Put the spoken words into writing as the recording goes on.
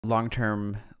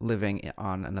long-term living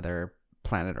on another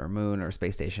planet or moon or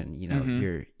space station, you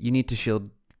need to shield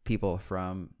people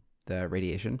from the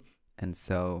radiation. And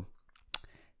so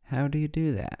how do you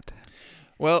do that?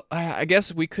 Well, I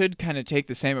guess we could kind of take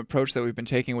the same approach that we've been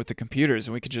taking with the computers,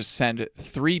 and we could just send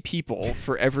 3 people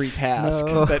for every task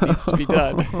that needs to be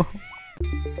done.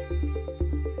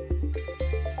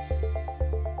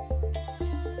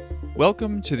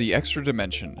 Welcome to The Extra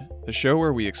Dimension, the show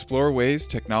where we explore ways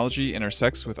technology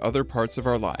intersects with other parts of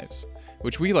our lives,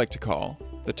 which we like to call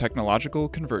the technological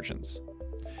convergence.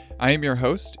 I am your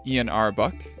host, Ian R.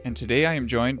 Buck, and today I am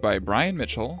joined by Brian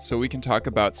Mitchell so we can talk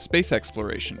about space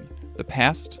exploration, the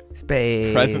past,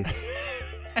 present,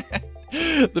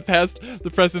 the past,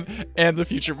 the present, and the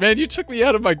future. Man, you took me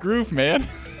out of my groove, man.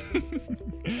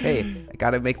 Hey, I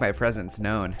gotta make my presence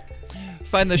known.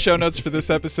 Find the show notes for this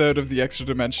episode of The Extra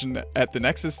Dimension at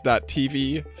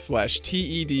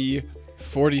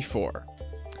thenexus.tv/TED44.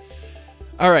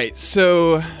 All right,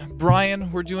 so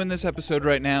Brian, we're doing this episode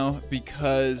right now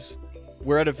because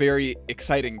we're at a very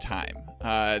exciting time.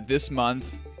 This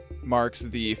month marks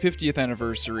the 50th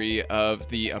anniversary of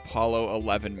the Apollo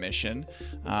 11 mission.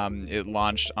 It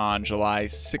launched on July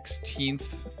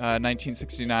 16th,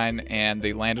 1969, and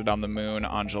they landed on the moon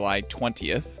on July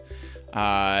 20th.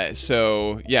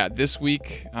 So yeah, this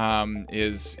week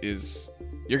is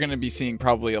you're going to be seeing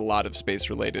probably a lot of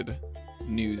space-related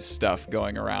news stuff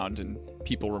going around and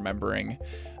people remembering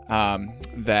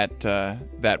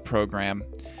that program.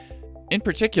 In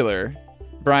particular,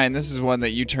 Brian, this is one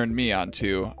that you turned me on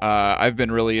to. I've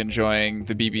been really enjoying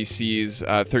the BBC's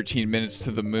 13 Minutes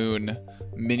to the Moon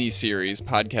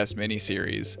podcast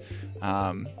miniseries.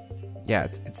 Yeah,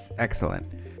 it's excellent.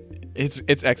 It's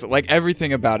excellent. Like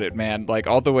everything about it, man. Like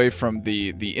all the way from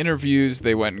the interviews,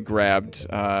 they went and grabbed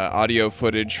audio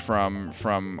footage from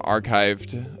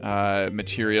archived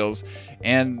materials,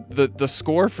 and the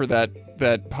score for that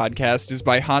podcast is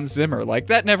by Hans Zimmer. Like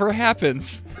that never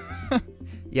happens.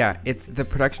 Yeah, the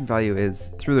production value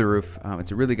is through the roof.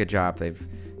 It's a really good job. They've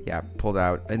pulled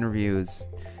out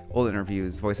old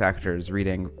interviews, voice actors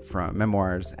reading from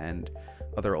memoirs and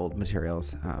other old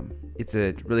materials. It's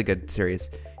a really good series.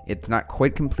 It's not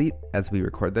quite complete as we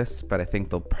record this, but I think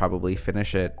they'll probably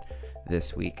finish it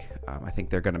this week. I think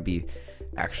they're going to be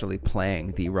actually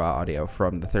playing the raw audio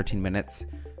from the 13 minutes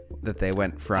that they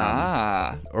went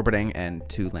from orbiting and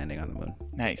to landing on the moon.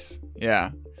 Nice.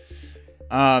 Yeah.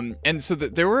 And so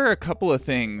there were a couple of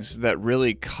things that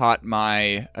really caught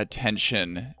my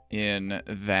attention in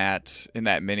that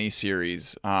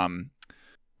miniseries.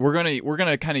 We're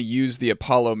gonna kind of use the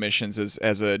Apollo missions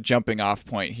as a jumping off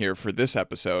point here for this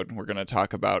episode. We're gonna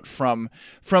talk about from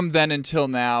then until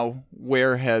now,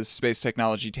 where has space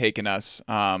technology taken us,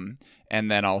 and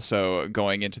then also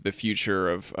going into the future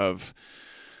of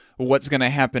what's gonna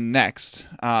happen next.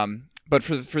 But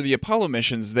for the Apollo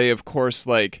missions, they of course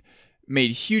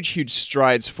made huge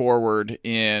strides forward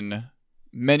in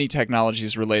many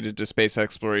technologies related to space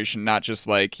exploration, not just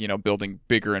building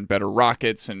bigger and better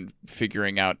rockets and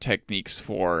figuring out techniques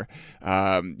for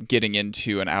getting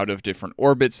into and out of different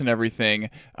orbits and everything,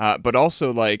 but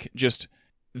also just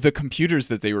the computers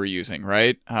that they were using,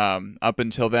 right? Up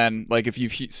until then, if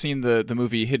you've seen the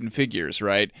movie Hidden Figures,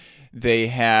 right? They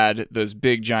had those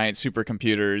big giant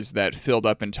supercomputers that filled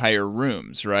up entire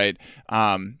rooms, right?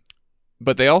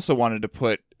 But they also wanted to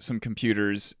put some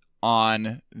computers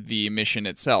on the mission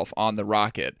itself, on the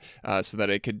rocket, so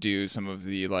that it could do some of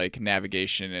the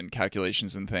navigation and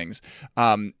calculations and things.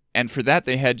 And for that,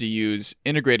 they had to use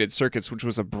integrated circuits, which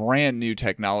was a brand new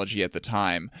technology at the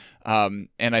time. And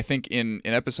I think in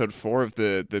episode 4 of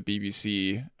the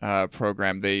BBC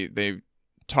program, they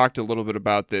talked a little bit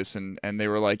about this, and they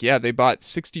were like, yeah, they bought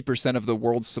 60% of the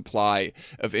world's supply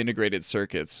of integrated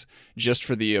circuits just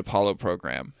for the Apollo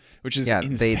program, which is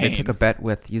insane. They took a bet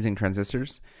with using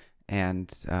transistors,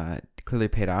 and clearly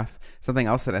paid off. Something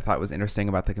else that I thought was interesting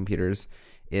about the computers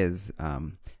is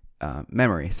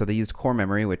memory. So they used core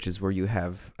memory, which is where you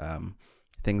have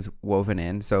things woven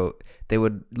in. So they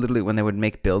would literally, when they would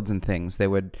make builds and things, they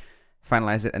would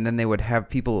finalize it, and then they would have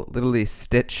people literally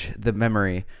stitch the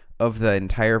memory of the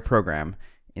entire program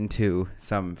into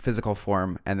some physical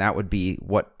form, and that would be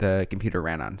what the computer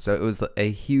ran on. So it was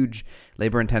a huge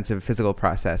labor-intensive physical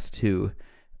process to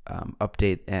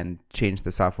update and change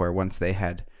the software once they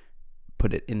had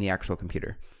put it in the actual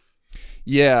computer.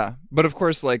 Yeah, but of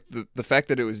course, the fact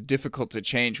that it was difficult to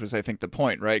change was, I think, the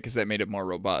point, right? Because that made it more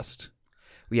robust.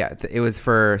 Yeah, it was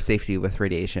for safety with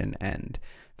radiation and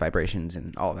vibrations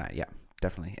and all of that. Yeah,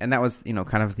 definitely. And that was,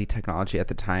 kind of the technology at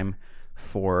the time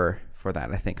for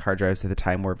that. I think hard drives at the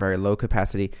time were very low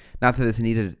capacity. Not that it's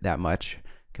needed that much,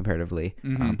 comparatively,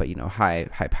 Mm-hmm. but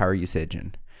high power usage,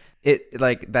 and it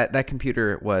like that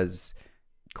computer was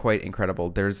quite incredible.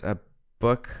 There's a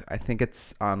book, I think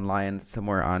it's online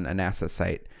somewhere on a NASA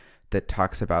site, that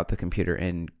talks about the computer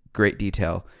in great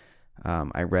detail.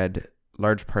 I read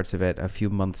large parts of it a few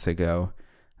months ago.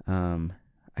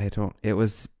 It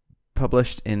was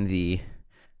published in the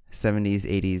 70s,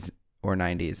 80s, or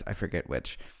 90s. I forget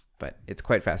which, but it's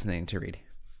quite fascinating to read.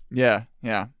 Yeah,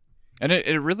 yeah. And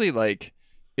it really like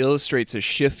illustrates a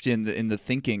shift in the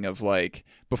thinking of like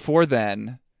before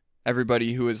then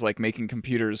everybody who was like making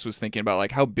computers was thinking about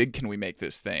like how big can we make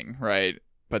this thing, right?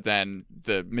 But then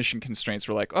the mission constraints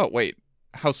were like, oh wait,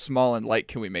 how small and light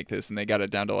can we make this? And they got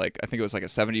it down to like I think it was like a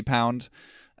 70-pound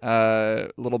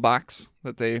little box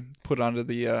that they put onto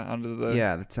the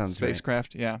Yeah, that sounds right.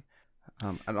 spacecraft. Yeah.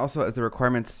 And also, as the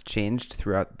requirements changed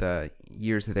throughout the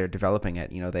years that they're developing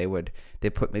it, they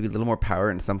put maybe a little more power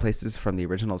in some places from the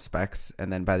original specs,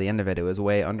 and then by the end of it, it was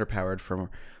way underpowered from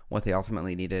what they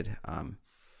ultimately needed. And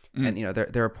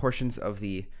there are portions of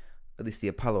at least the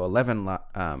Apollo 11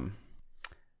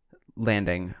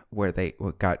 landing where they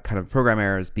got kind of program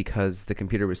errors because the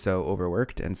computer was so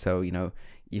overworked, and so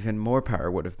even more power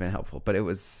would have been helpful. But it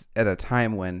was at a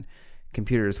time when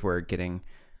computers were getting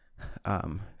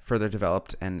further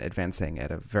developed and advancing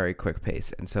at a very quick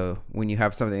pace. And so when you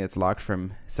have something that's locked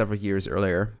from several years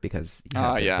earlier because you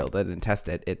have to build it and test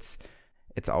it,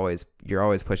 you're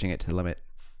always pushing it to the limit.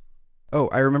 Oh,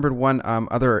 I remembered one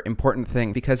other important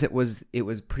thing, because it was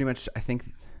pretty much, I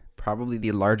think, probably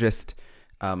the largest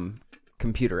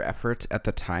computer effort at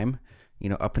the time.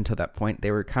 Up until that point,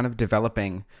 they were kind of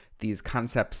developing these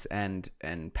concepts and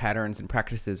patterns and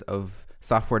practices of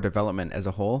software development as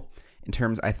a whole. In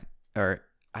terms,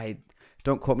 I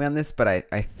don't quote me on this, but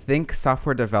I think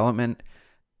software development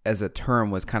as a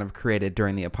term was kind of created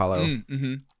during the Apollo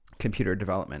computer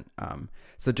development.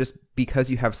 So just because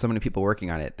you have so many people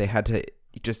working on it, they had to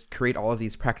just create all of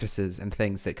these practices and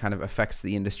things that kind of affects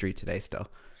the industry today still.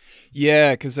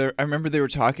 Yeah, because I remember they were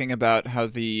talking about how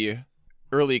the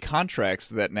early contracts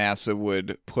that NASA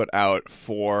would put out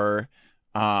for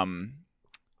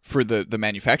the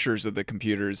manufacturers of the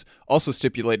computers also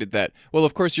stipulated that, well,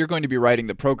 of course, you're going to be writing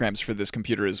the programs for this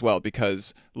computer as well,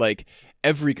 because like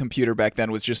every computer back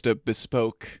then was just a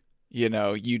bespoke,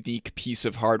 unique piece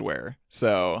of hardware.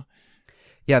 So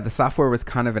yeah, the software was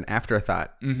kind of an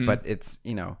afterthought, but it's,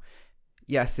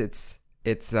 yes, it's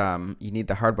you need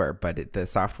the hardware, but the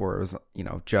software was,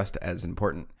 just as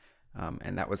important.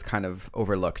 And that was kind of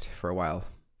overlooked for a while.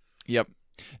 Yep.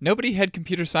 Nobody had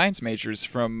computer science majors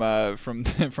from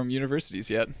universities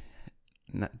yet.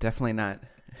 Definitely not.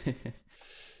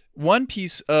 One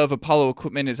piece of Apollo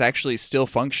equipment is actually still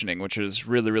functioning, which is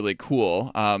really, really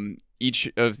cool.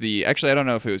 Actually, I don't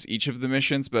know if it was each of the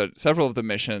missions, but several of the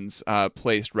missions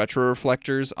placed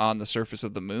retroreflectors on the surface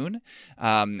of the moon.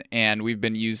 And we've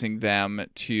been using them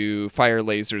to fire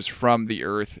lasers from the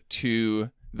Earth to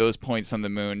those points on the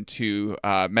moon to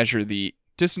measure the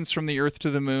distance from the Earth to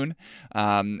the moon.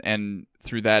 And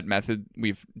through that method,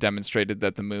 we've demonstrated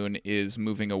that the moon is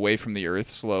moving away from the Earth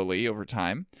slowly over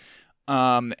time.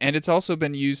 And it's also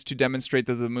been used to demonstrate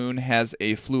that the moon has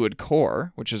a fluid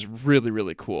core, which is really,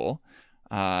 really cool.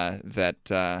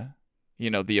 The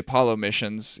Apollo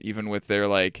missions, even with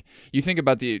their, you think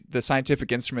about the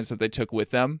scientific instruments that they took with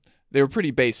them, they were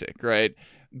pretty basic, right?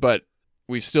 But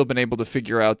we've still been able to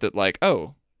figure out that,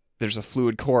 there's a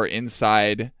fluid core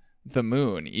inside the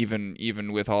moon,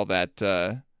 even with all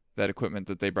that equipment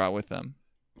that they brought with them.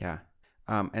 Yeah.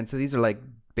 And so these are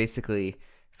basically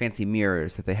fancy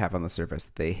mirrors that they have on the surface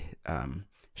that they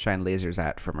shine lasers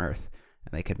at from Earth,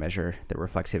 and they could measure the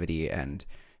reflectivity and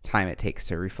time it takes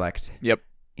to reflect. Yep.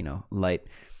 Light.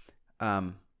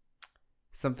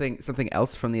 Something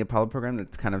else from the Apollo program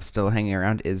that's kind of still hanging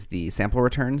around is the sample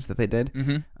returns that they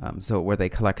did. So where they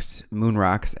collect moon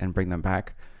rocks and bring them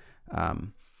back.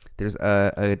 There's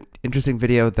a interesting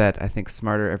video that I think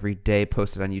Smarter Every Day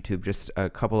posted on YouTube just a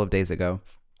couple of days ago,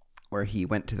 where he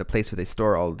went to the place where they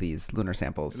store all of these lunar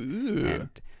samples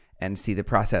and see the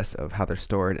process of how they're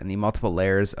stored and the multiple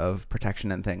layers of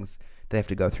protection and things they have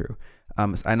to go through.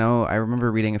 So I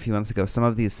remember reading a few months ago, some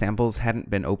of these samples hadn't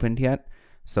been opened yet,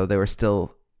 so they were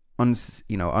still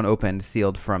unopened,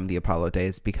 sealed from the Apollo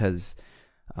days, because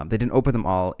they didn't open them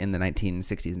all in the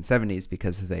 1960s and 70s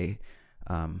because they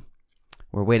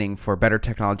we're waiting for better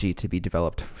technology to be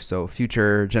developed so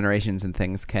future generations and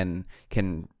things can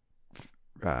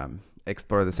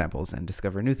explore the samples and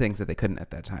discover new things that they couldn't at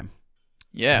that time.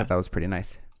 Yeah. I thought that was pretty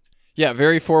nice. Yeah,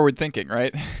 very forward thinking,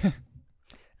 right?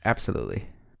 Absolutely.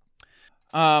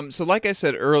 So like I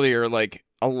said earlier,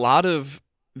 a lot of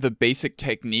the basic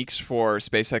techniques for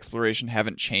space exploration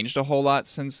haven't changed a whole lot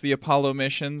since the Apollo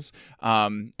missions.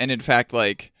 And in fact,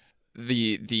 like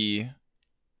the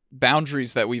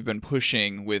boundaries that we've been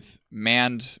pushing with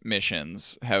manned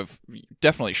missions have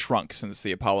definitely shrunk since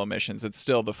the Apollo missions. It's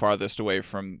still the farthest away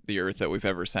from the Earth that we've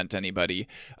ever sent anybody.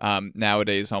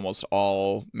 Nowadays, almost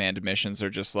all manned missions are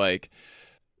just like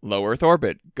low Earth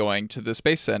orbit, going to the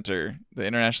Space Center, the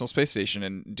International Space Station,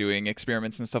 and doing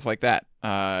experiments and stuff like that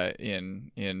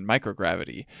in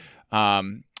microgravity.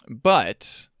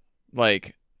 But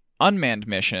like unmanned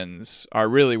missions are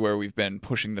really where we've been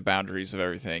pushing the boundaries of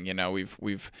everything. You know,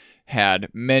 we've had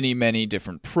many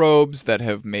different probes that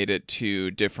have made it to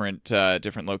different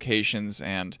locations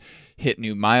and hit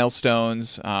new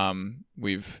milestones.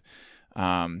 We've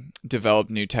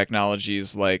developed new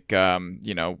technologies like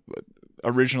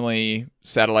originally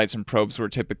satellites and probes were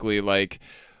typically like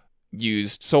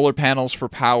used solar panels for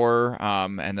power,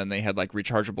 and then they had like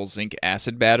rechargeable zinc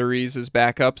acid batteries as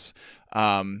backups.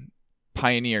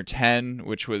 Pioneer 10,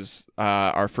 which was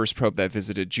our first probe that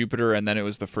visited Jupiter, and then it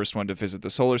was the first one to visit the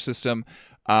solar system.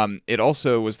 It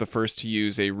also was the first to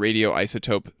use a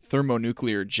radioisotope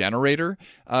thermonuclear generator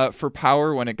for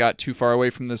power when it got too far away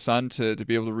from the sun to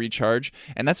be able to recharge.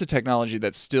 And that's a technology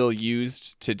that's still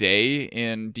used today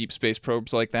in deep space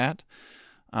probes like that.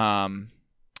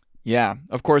 Yeah,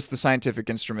 of course, the scientific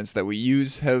instruments that we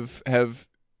use have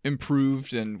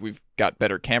improved, and we've got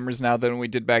better cameras now than we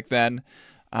did back then.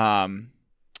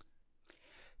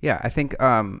 Yeah, I think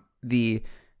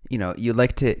you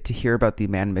like to hear about the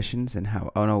manned missions and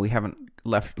how, oh no, we haven't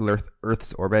left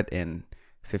Earth's orbit in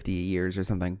 50 years or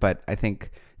something. But I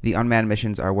think the unmanned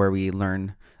missions are where we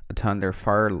learn a ton. They're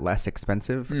far less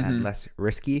expensive and less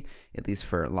risky, at least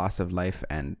for loss of life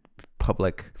and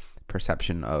public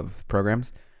perception of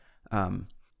programs. And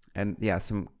yeah,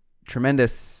 some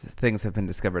tremendous things have been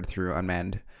discovered through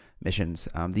unmanned missions.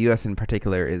 The U.S. in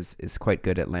particular is quite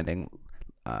good at landing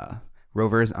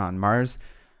rovers on Mars.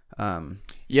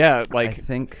 Yeah, like I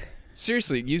think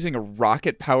seriously, using a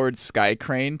rocket-powered sky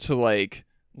crane to like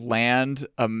land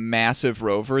a massive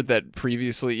rover that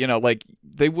previously, like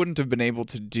they wouldn't have been able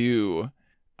to do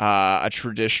a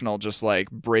traditional just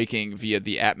like braking via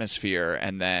the atmosphere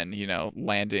and then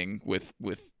landing with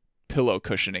pillow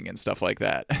cushioning and stuff like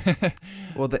that.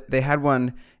 Well, they had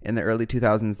one in the early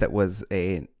 2000s that was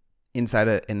inside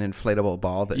an inflatable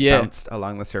ball that bounced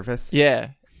along the surface.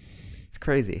 Yeah. It's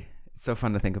crazy. It's so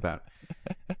fun to think about.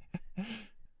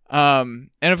 And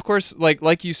of course,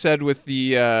 like you said with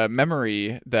the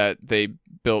memory that they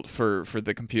built for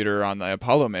the computer on the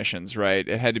Apollo missions, right?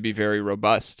 It had to be very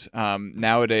robust.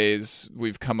 Nowadays,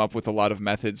 we've come up with a lot of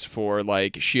methods for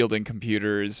like shielding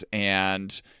computers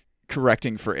and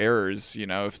correcting for errors.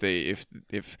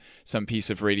 If some piece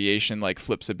of radiation like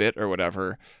flips a bit or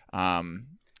whatever.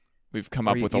 We've come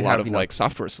up with a lot of like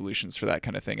software solutions for that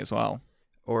kind of thing as well.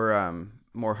 Or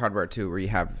more hardware too, where you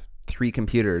have 3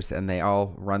 computers and they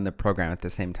all run the program at the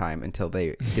same time until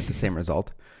they get the same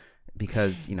result.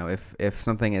 Because if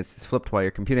something is flipped while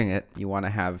you're computing it, you want to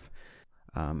have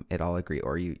it all agree,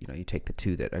 or you take the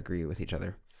 2 that agree with each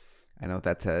other. I know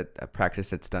that's a practice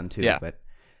that's done too. Yeah. But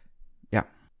yeah.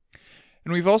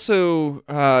 And we've also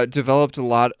developed a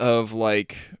lot of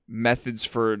like methods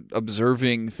for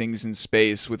observing things in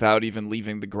space without even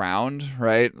leaving the ground,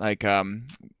 right? Like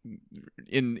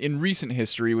in recent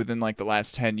history, within like the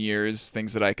last 10 years,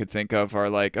 things that I could think of are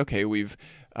like, okay, we've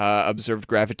observed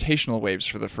gravitational waves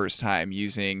for the first time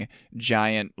using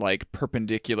giant like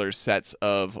perpendicular sets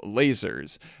of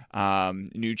lasers,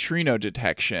 neutrino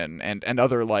detection, and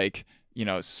other like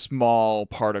small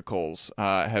particles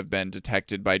have been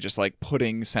detected by just like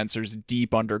putting sensors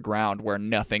deep underground where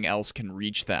nothing else can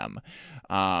reach them,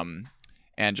 and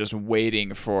just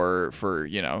waiting for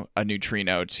a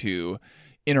neutrino to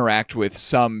interact with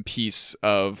some piece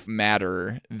of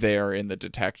matter there in the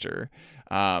detector.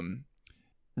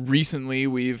 Recently,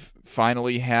 we've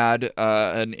finally had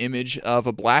an image of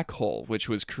a black hole, which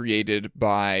was created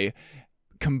by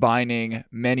combining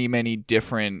many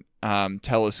different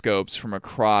telescopes from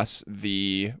across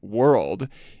the world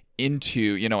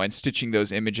into, and stitching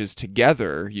those images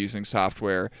together using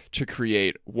software to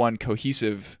create one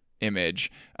cohesive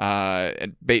image,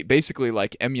 and basically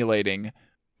like emulating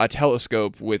a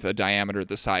telescope with a diameter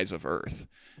the size of Earth,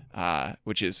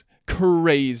 which is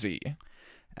crazy.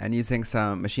 And using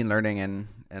some machine learning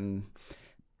and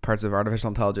parts of artificial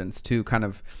intelligence to kind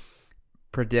of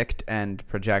predict and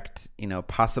project,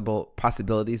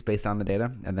 possibilities based on the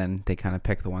data, and then they kind of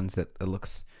pick the ones that it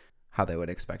looks how they would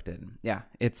expect it. Yeah,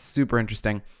 it's super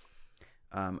interesting.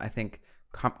 I think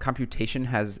computation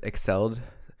has excelled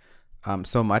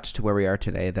so much to where we are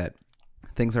today that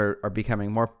things are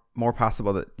becoming more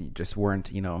possible that just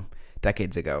weren't,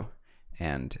 decades ago.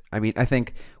 And I mean, I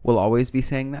think we'll always be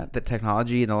saying that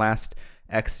technology in the last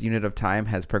X unit of time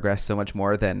has progressed so much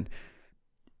more than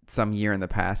some year in the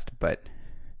past, but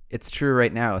it's true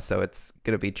right now, so it's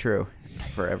gonna be true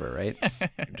forever, right?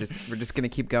 we're just gonna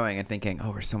keep going and thinking,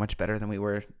 oh, we're so much better than we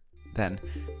were then.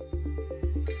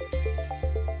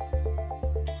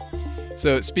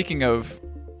 So speaking of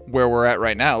where we're at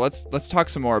right now, let's talk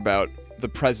some more about the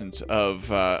present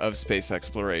of space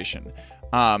exploration.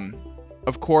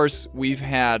 Of course, we've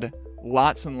had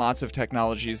lots and lots of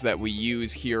technologies that we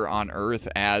use here on Earth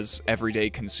as everyday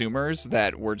consumers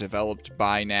that were developed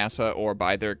by NASA or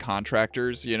by their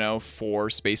contractors, for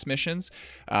space missions.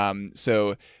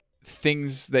 So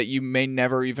things that you may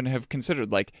never even have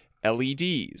considered, like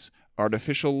LEDs,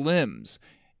 artificial limbs,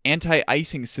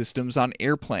 anti-icing systems on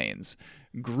airplanes,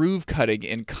 groove cutting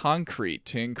in concrete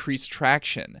to increase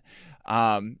traction.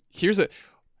 Here's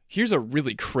a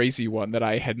really crazy one that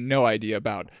I had no idea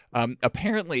about.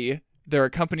 Apparently, there are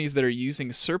companies that are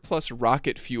using surplus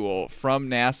rocket fuel from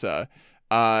NASA.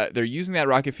 They're using that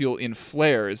rocket fuel in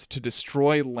flares to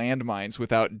destroy landmines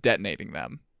without detonating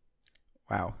them.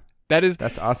 Wow.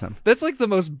 That's awesome. That's like the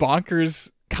most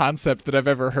bonkers concept that I've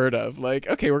ever heard of. Like,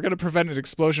 okay, we're going to prevent an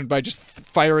explosion by just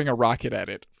firing a rocket at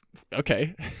it.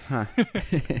 Okay. Huh.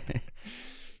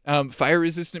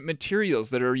 Fire-resistant materials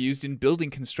that are used in building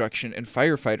construction and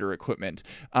firefighter equipment.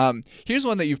 Here's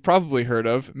one that you've probably heard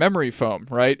of: memory foam,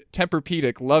 right?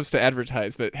 Tempur-Pedic loves to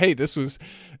advertise that, hey, this was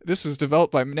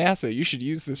developed by NASA. You should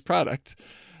use this product.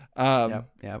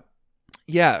 Yep.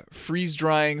 Yeah,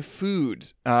 freeze-drying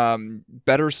food,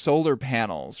 better solar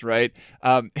panels, right?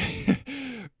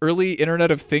 Early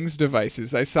Internet of Things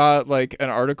devices. I saw like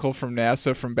an article from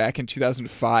NASA from back in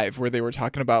 2005 where they were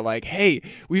talking about like, hey,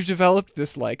 we've developed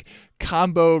this like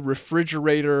combo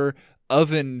refrigerator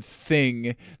oven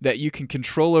thing that you can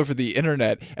control over the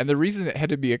internet. And the reason it had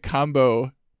to be a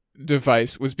combo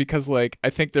device was because like I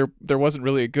think there wasn't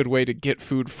really a good way to get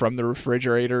food from the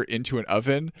refrigerator into an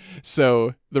oven.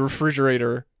 So the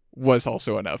refrigerator was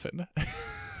also an oven.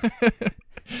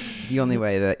 The only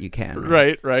way that you can.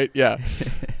 Right, yeah.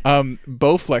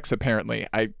 Bowflex, apparently.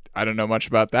 I don't know much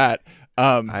about that.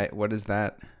 What is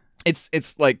that? It's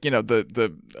like,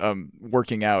 the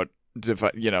working out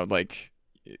like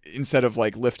instead of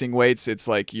like lifting weights, it's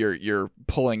like you're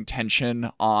pulling tension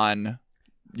on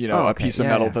a piece of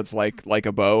metal that's like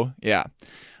a bow. Yeah.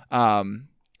 And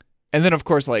then of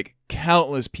course like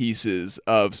countless pieces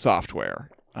of software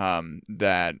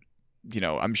that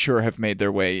I'm sure have made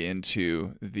their way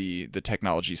into the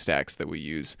technology stacks that we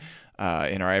use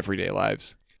in our everyday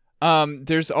lives.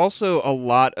 There's also a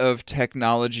lot of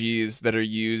technologies that are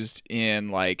used in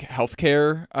like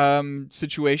healthcare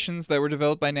situations that were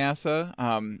developed by NASA,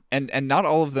 and not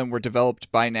all of them were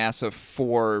developed by NASA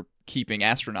for keeping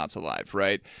astronauts alive,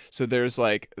 right? So there's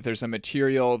a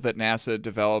material that NASA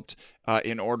developed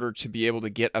in order to be able to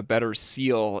get a better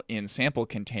seal in sample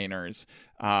containers.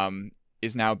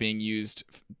 Is now being used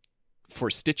for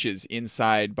stitches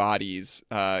inside bodies,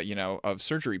 of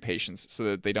surgery patients, so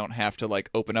that they don't have to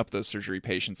like open up those surgery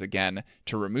patients again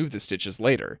to remove the stitches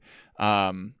later.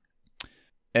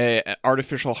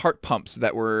 Artificial heart pumps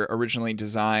that were originally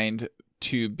designed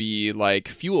to be like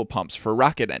fuel pumps for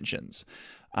rocket engines.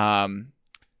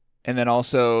 And then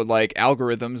also like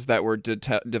algorithms that were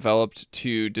developed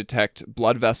to detect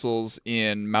blood vessels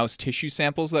in mouse tissue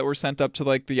samples that were sent up to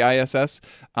like the ISS.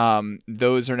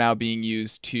 Those are now being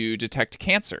used to detect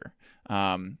cancer,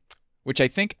 which I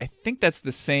think that's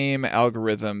the same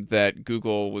algorithm that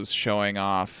Google was showing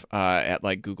off at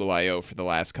like Google I/O for the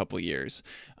last couple of years.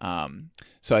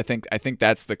 So I think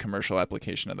that's the commercial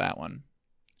application of that one.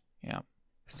 Yeah.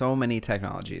 So many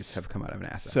technologies have come out of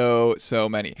NASA. So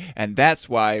many. And that's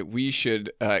why we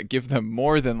should give them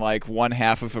more than like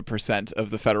 0.5%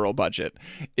 of the federal budget,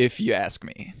 if you ask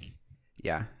me.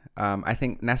 Yeah. I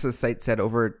think NASA's site said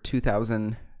over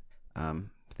 2,000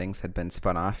 things had been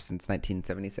spun off since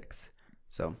 1976.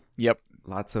 So yep.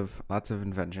 Lots of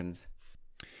inventions.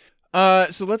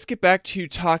 So let's get back to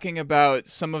talking about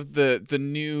some of the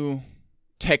new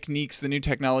techniques, the new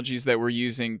technologies that we're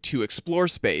using to explore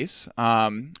space.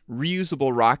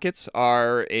 Reusable rockets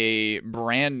are a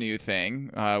brand new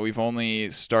thing. We've only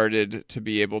started to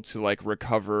be able to like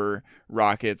recover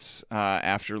rockets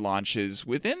after launches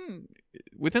within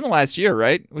the last year,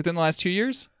 right? Within the last 2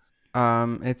 years?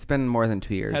 It's been more than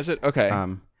 2 years. Has it? Okay.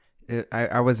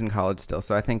 I was in college still,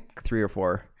 so I think 3 or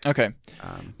 4. Okay.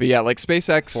 But yeah, like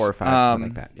SpaceX. 4 or 5, something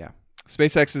like that, yeah.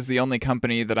 SpaceX is the only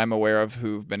company that I'm aware of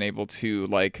who've been able to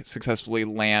like successfully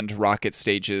land rocket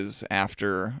stages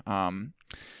after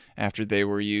after they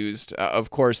were used.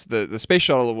 Of course, the space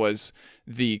shuttle was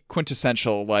the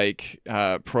quintessential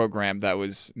program that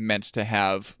was meant to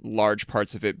have large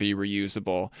parts of it be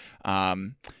reusable,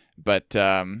 but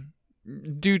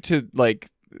due to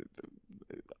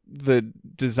the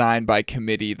design by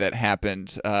committee that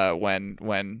happened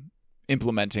when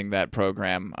implementing that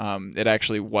program, it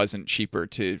actually wasn't cheaper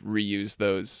to reuse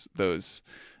those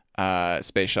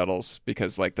space shuttles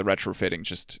because the retrofitting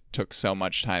just took so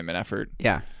much time and effort.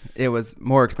 Yeah, it was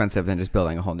more expensive than just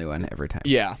building a whole new one every time.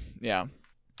 Yeah.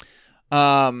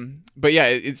 But yeah,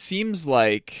 it seems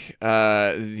like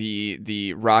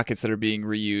the rockets that are being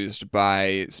reused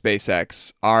by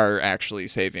SpaceX are actually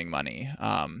saving money,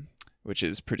 which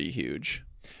is pretty huge.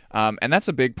 And that's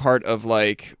a big part of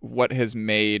what has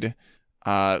made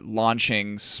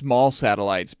launching small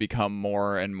satellites become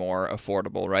more and more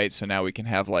affordable, right? So now we can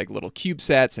have little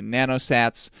CubeSats and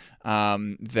nanosats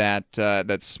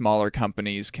that smaller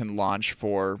companies can launch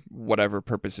for whatever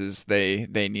purposes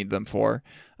they need them for,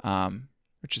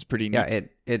 which is pretty neat. Yeah,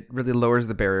 it really lowers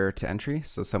the barrier to entry,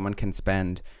 so someone can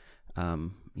spend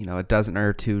a dozen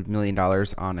or $2 million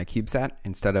on a CubeSat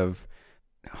instead of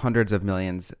hundreds of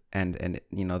millions, and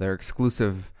they're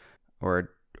exclusive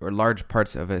or large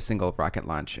parts of a single rocket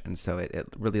launch, and so it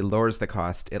really lowers the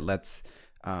cost. It lets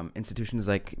institutions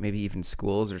like maybe even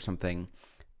schools or something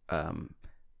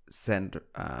send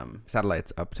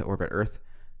satellites up to orbit Earth.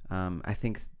 I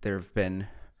think there have been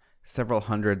several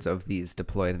hundreds of these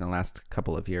deployed in the last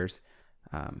couple of years.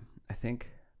 I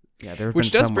think, yeah, there have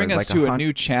which been does bring us to a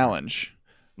new challenge.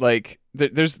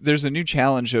 There's a new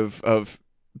challenge of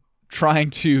trying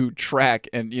to track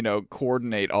and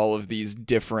coordinate all of these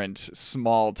different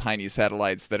small tiny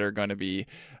satellites that are going to be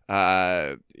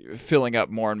filling up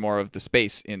more and more of the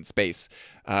space in space,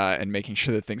 and making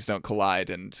sure that things don't collide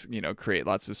and create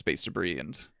lots of space debris.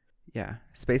 And yeah,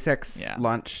 SpaceX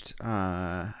launched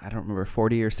I don't remember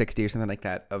 40 or 60 or something like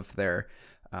that of their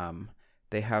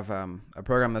they have a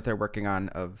program that they're working on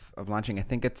of launching. I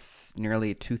think it's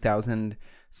nearly 2,000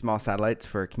 small satellites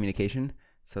for communication.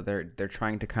 So they're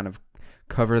trying to kind of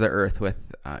cover the Earth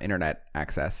with internet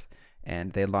access,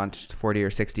 and they launched 40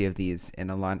 or 60 of these in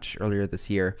a launch earlier this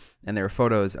year. And there were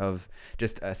photos of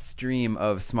just a stream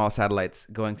of small satellites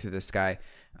going through the sky,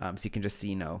 so you can just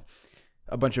see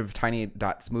a bunch of tiny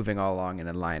dots moving all along in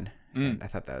a line. And I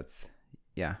thought it's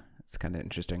kind of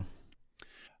interesting.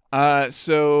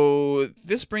 So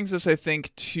this brings us, I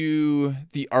think, to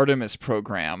the Artemis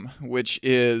program, which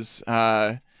is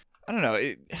I don't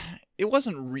know. It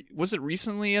wasn't. Was it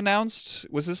recently announced?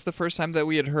 Was this the first time that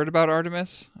we had heard about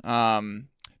Artemis?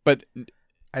 But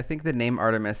I think the name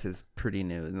Artemis is pretty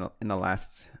new in the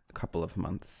last couple of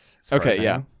months. Okay.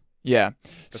 Yeah.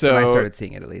 That's when I started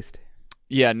seeing it, at least.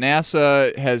 Yeah,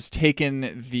 NASA has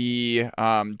taken the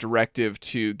directive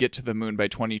to get to the moon by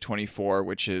 2024,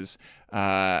 which is,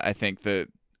 I think, the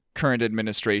current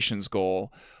administration's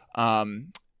goal.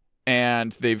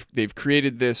 And they've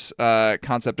created this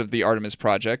concept of the Artemis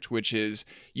project, which is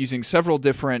using several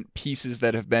different pieces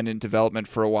that have been in development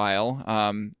for a while.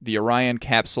 The Orion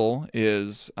capsule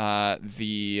is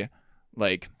the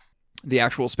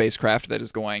actual spacecraft that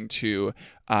is going to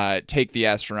take the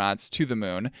astronauts to the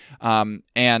moon.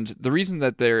 And the reason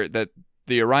that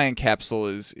the Orion capsule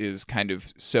is kind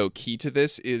of so key to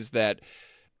this is that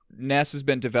NASA's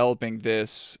been developing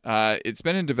this. It's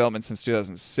been in development since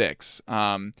 2006.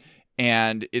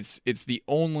 And it's the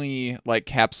only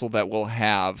capsule that we'll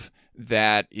have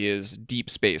that is deep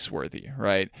space worthy,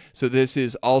 right? So this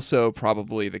is also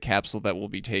probably the capsule that will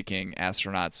be taking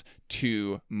astronauts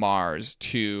to Mars,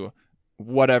 to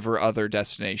whatever other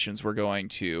destinations we're going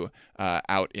to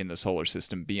out in the solar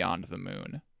system beyond the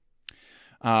moon.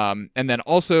 And then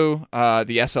also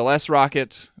the SLS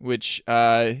rocket, which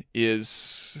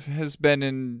has been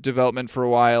in development for a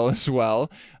while as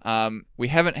well. We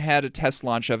haven't had a test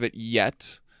launch of it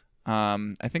yet.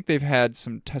 I think they've had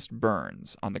some test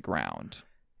burns on the ground.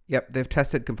 Yep, they've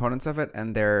tested components of it,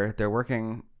 and they're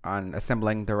working on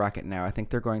assembling the rocket now. I think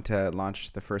they're going to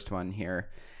launch the first one here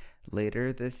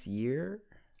later this year,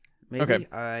 maybe.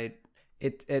 Okay.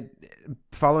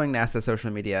 Following NASA social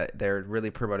media, they're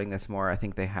really promoting this more. I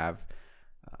think they have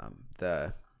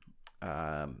the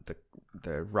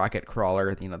rocket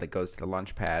crawler, that goes to the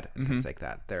launch pad and things like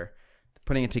that. They're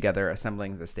putting it together,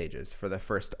 assembling the stages for the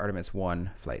first Artemis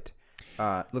 1 flight.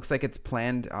 Looks like it's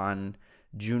planned on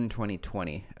June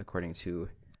 2020, according to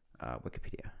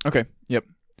Wikipedia. Okay. Yep.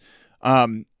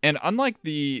 And unlike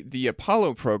the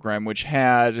Apollo program, which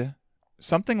had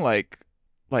something like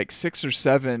 6 or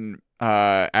 7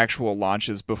 actual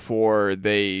launches before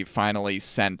they finally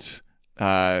sent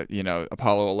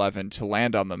Apollo 11 to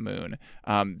land on the moon.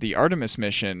 The Artemis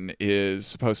mission is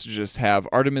supposed to just have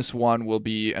Artemis 1 will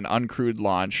be an uncrewed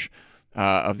launch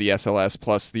of the SLS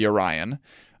plus the Orion.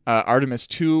 Artemis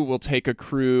 2 will take a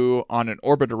crew on an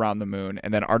orbit around the moon,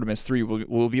 and then Artemis 3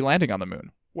 will be landing on the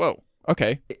moon. Whoa.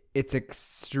 Okay. It's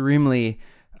extremely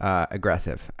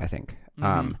aggressive, I think.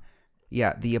 Mm-hmm.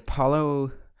 The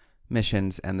Apollo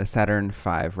missions and the Saturn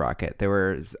V rocket, there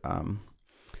was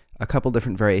a couple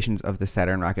different variations of the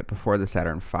Saturn rocket before the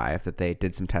Saturn V that they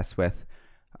did some tests with.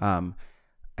 I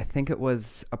think it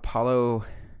was Apollo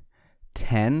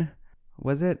 10,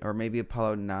 was it? Or maybe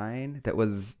Apollo 9 that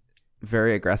was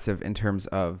very aggressive in terms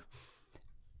of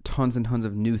tons and tons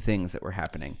of new things that were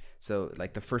happening. So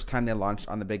like the first time they launched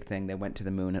on the big thing, they went to the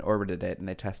moon and orbited it, and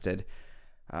they tested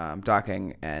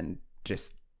docking and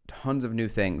just tons of new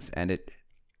things, and it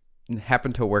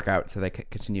happened to work out, so they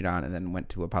continued on and then went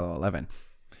to Apollo 11.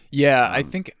 Yeah, I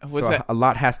think a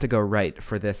lot has to go right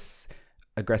for this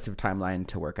aggressive timeline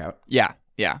to work out. Yeah.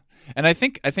 And I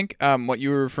think what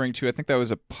you were referring to, I think that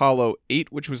was Apollo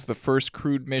 8, which was the first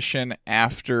crewed mission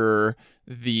after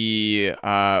the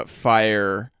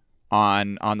fire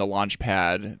on the launch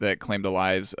pad that claimed the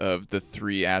lives of the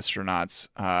 3 astronauts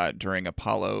during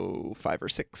Apollo 5 or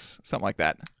 6, something like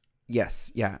that.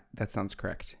 Yes, yeah, that sounds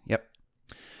correct. Yep.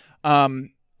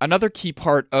 Another key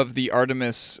part of the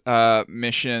Artemis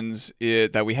missions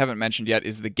that we haven't mentioned yet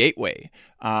is the Gateway.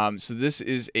 So this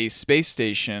is a space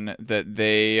station that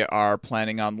they are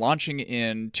planning on launching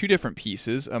in 2 different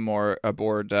pieces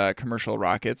aboard commercial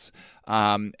rockets,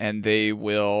 and they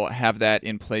will have that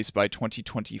in place by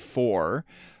 2024.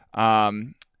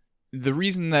 The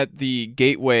reason that the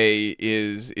Gateway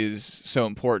is so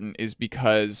important is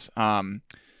because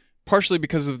partially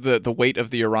because of the weight of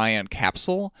the Orion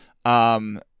capsule.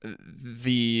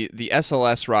 The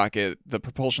SLS rocket, the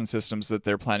propulsion systems that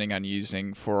they're planning on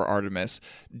using for Artemis,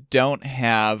 don't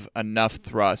have enough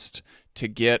thrust to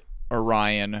get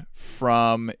Orion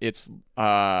from its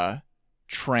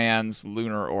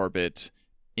trans-lunar orbit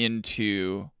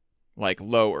into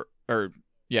low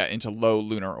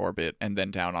lunar orbit and then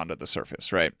down onto the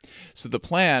surface, right? So the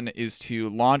plan is to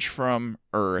launch from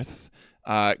Earth,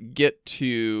 get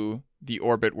to the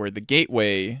orbit where the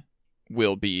Gateway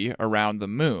will be around the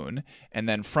moon, and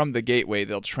then from the Gateway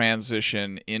they'll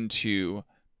transition into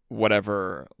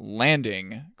whatever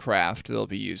landing craft they'll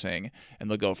be using, and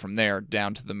they'll go from there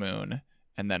down to the moon,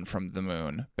 and then from the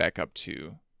moon back up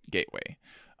to Gateway.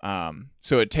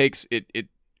 So it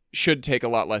should take a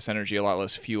lot less energy, a lot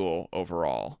less fuel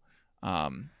overall.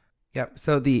 Yep.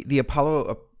 So the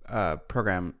Apollo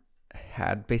program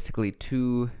had basically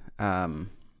 2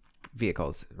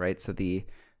 vehicles, right? So the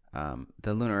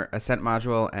lunar ascent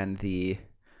module and the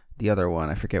other one,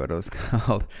 I forget what it was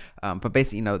called. But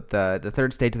basically, the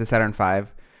third stage of the Saturn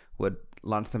V would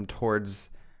launch them towards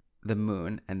the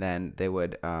moon, and then they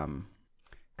would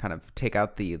kind of take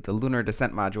out the lunar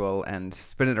descent module and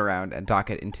spin it around and dock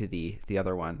it into the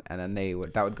other one, and then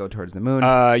that would go towards the moon.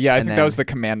 I think that was the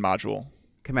command module.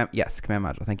 Command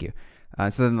module. Thank you.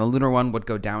 So then the lunar one would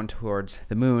go down towards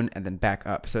the moon and then back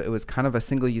up. So it was kind of a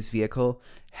single-use vehicle.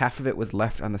 Half of it was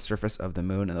left on the surface of the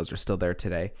moon, and those are still there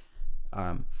today.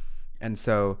 And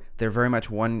so they're very much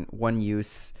one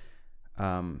use,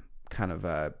 kind of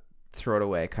a throw it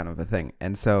away kind of a thing.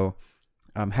 And so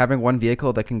having one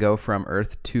vehicle that can go from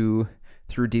Earth through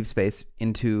deep space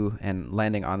into and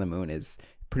landing on the moon is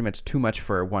pretty much too much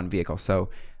for one vehicle. So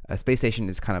a space station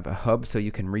is kind of a hub, so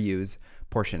you can reuse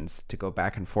portions to go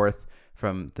back and forth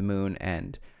from the moon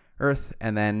and Earth,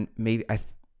 and then maybe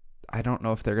I don't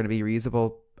know if they're going to be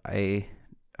reusable.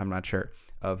 I'm not sure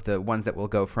of the ones that will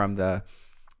go from the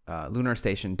lunar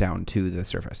station down to the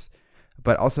surface.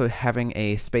 But also having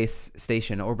a space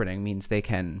station orbiting means they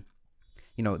can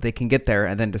get there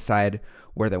and then decide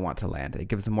where they want to land. It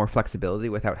gives them more flexibility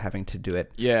without having to do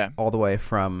it all the way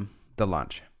from the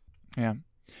launch. Yeah.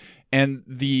 And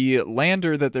the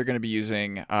lander that they're going to be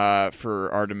using for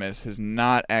Artemis has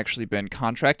not actually been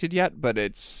contracted yet, but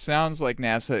it sounds like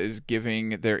NASA is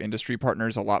giving their industry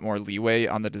partners a lot more leeway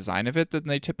on the design of it than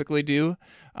they typically do.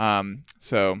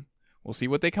 So we'll see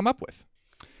what they come up with.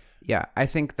 Yeah, I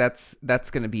think that's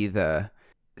going to be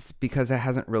because it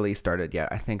hasn't really started yet,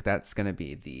 I think that's going to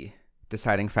be the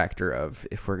deciding factor of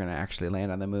if we're going to actually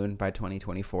land on the moon by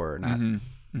 2024 or not,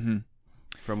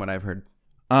 from what I've heard.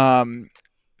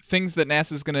 Things that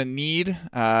NASA's going to need,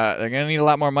 they're going to need a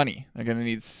lot more money. They're going to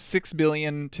need $6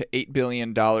 billion to $8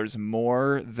 billion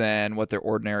more than what their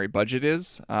ordinary budget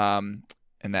is, and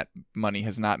that money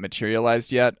has not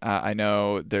materialized yet. I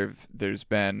know there's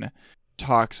been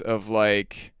talks of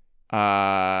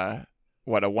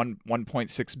what, a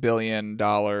 $1.6 billion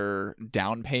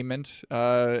down payment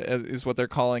is what they're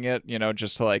calling it.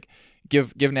 Just to like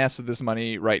give NASA this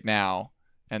money right now,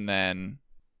 and then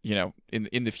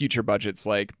in the future budgets,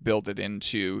 like build it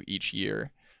into each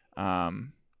year.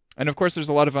 And of course, there's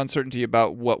a lot of uncertainty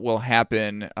about what will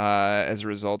happen as a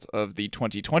result of the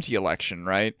 2020 election,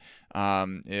 right?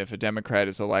 If a Democrat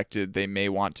is elected, they may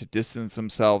want to distance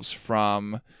themselves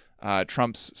from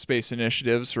Trump's space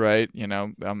initiatives, right?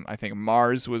 I think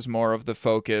Mars was more of the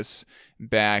focus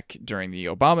back during the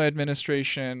Obama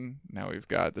administration. Now we've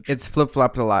got it's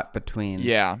flip-flopped a lot between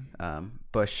yeah,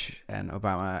 Bush and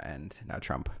Obama, and now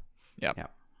Trump. Yeah.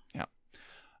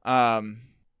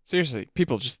 Seriously,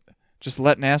 people just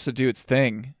let NASA do its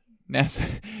thing.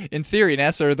 NASA, in theory,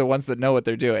 NASA are the ones that know what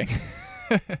they're doing.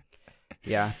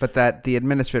 Yeah, but that the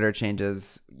administrator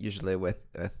changes usually with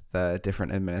the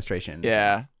different administrations.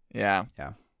 Yeah.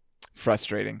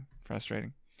 Frustrating.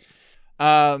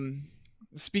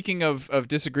 Speaking of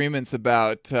disagreements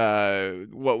about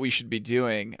what we should be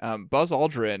doing, Buzz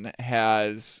Aldrin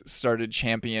has started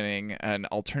championing an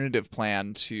alternative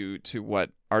plan to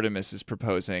what Artemis is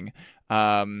proposing.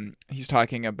 He's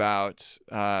talking about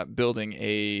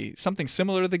building something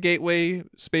similar to the Gateway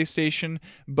space station,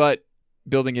 but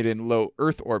building it in low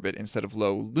Earth orbit instead of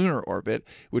low lunar orbit,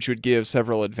 which would give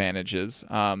several advantages.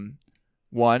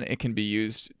 One, it can be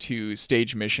used to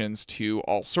stage missions to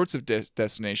all sorts of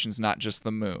destinations, not just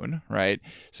the moon, right?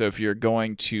 So if you're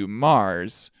going to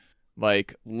Mars,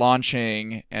 like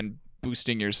launching and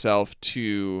boosting yourself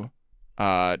to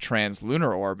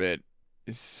translunar orbit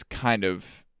is kind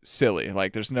of silly.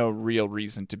 Like there's no real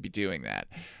reason to be doing that.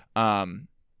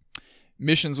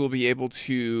 Missions will be able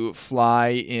to fly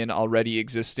in already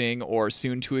existing or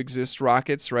soon to exist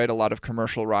rockets, right? A lot of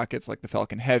commercial rockets like the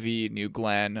Falcon Heavy, New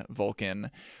Glenn,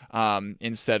 Vulcan,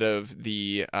 instead of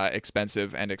the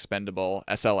expensive and expendable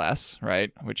SLS,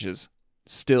 right? Which is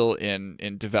still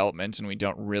in development, and we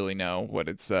don't really know what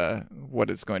it's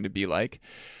going to be like.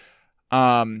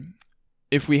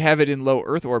 If we have it in low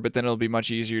Earth orbit, then it'll be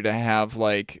much easier to have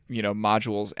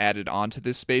modules added onto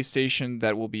this space station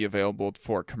that will be available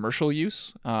for commercial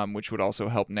use, which would also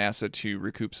help NASA to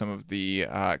recoup some of the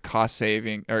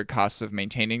costs of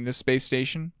maintaining this space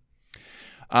station.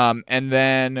 And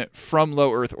then from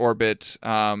low Earth orbit,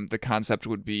 the concept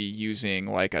would be using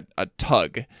like a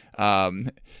tug,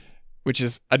 which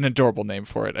is an adorable name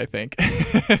for it, I think.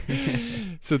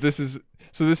 So this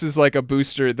is like a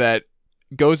booster that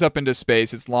goes up into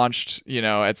space. It's launched,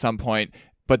 at some point,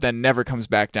 but then never comes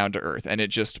back down to Earth, and it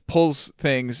just pulls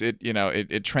things.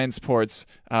 It transports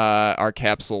our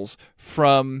capsules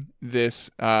from this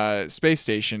space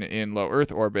station in low Earth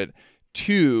orbit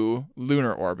to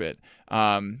lunar orbit,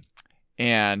 and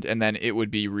then it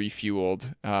would be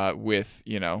refueled with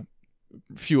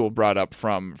fuel brought up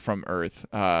from Earth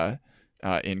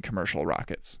in commercial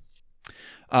rockets.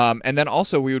 And then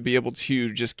also we would be able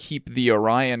to just keep the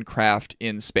Orion craft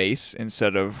in space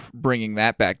instead of bringing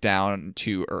that back down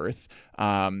to Earth.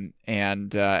 And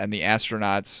the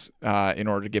astronauts, in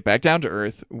order to get back down to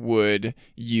Earth, would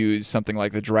use something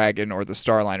like the Dragon or the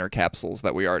Starliner capsules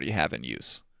that we already have in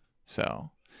use.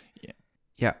 So, yeah.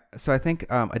 Yeah. So I think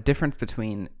a difference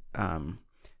between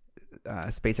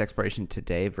space exploration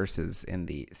today versus in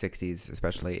the 60s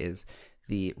especially is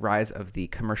the rise of the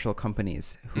commercial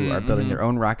companies who are building their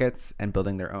own rockets and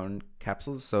building their own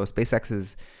capsules. So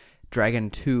SpaceX's Dragon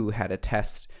 2 had a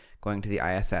test going to the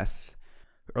ISS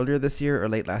earlier this year or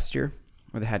late last year,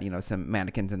 where they had, some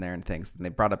mannequins in there and things. And they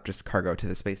brought up just cargo to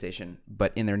the space station.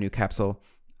 But in their new capsule,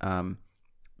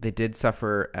 they did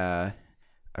suffer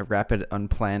a rapid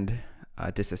unplanned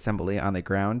disassembly on the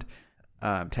ground,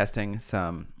 testing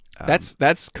some...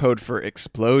 That's code for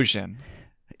explosion.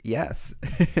 Yes.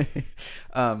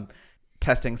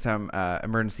 Testing some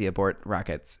emergency abort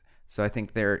rockets. So I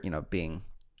think they're, being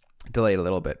delayed a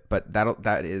little bit, but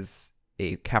that is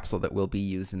a capsule that will be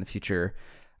used in the future.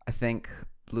 I think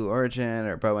Blue Origin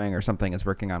or Boeing or something is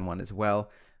working on one as well.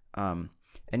 And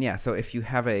yeah, so if you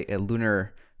have a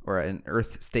lunar or an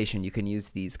Earth station, you can use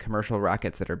these commercial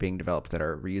rockets that are being developed that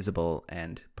are reusable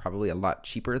and probably a lot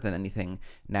cheaper than anything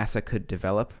NASA could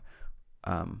develop.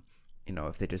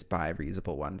 If they just buy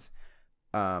reusable ones.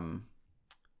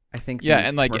 I think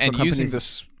using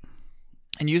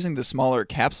the smaller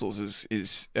capsules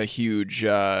is a huge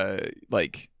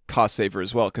cost saver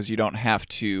as well, because you don't have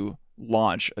to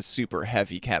launch a super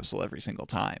heavy capsule every single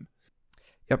time.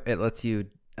 Yep, it lets you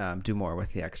do more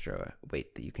with the extra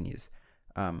weight that you can use.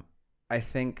 I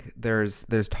think there's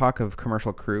talk of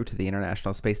commercial crew to the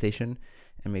International Space Station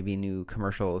and maybe new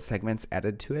commercial segments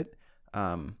added to it.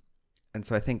 And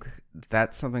so I think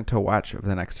that's something to watch over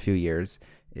the next few years,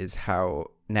 is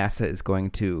how NASA is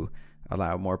going to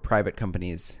allow more private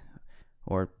companies,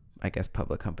 or I guess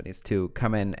public companies, to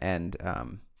come in and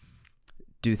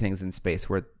do things in space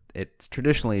where it's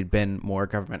traditionally been more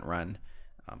government run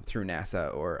through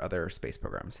NASA or other space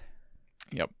programs.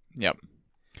 Yep.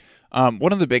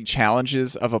 One of the big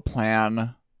challenges of a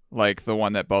plan like the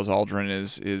one that Buzz Aldrin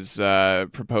is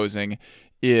proposing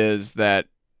is that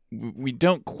we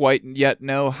don't quite yet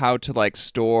know how to like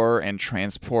store and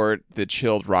transport the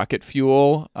chilled rocket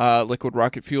fuel, liquid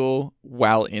rocket fuel,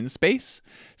 while in space.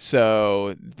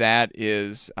 So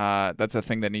that's a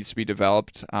thing that needs to be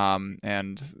developed.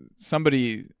 And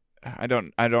somebody, I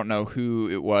don't know who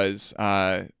it was,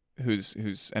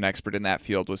 who's an expert in that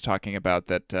field, was talking about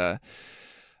that.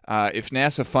 If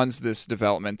NASA funds this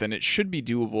development, then it should be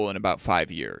doable in about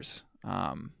 5 years.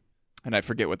 And I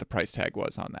forget what the price tag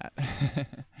was on that.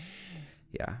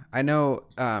 Yeah, I know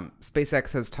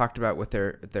SpaceX has talked about with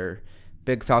their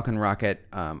big Falcon rocket,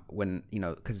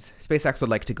 because SpaceX would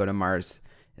like to go to Mars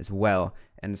as well.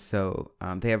 And so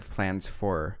they have plans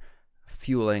for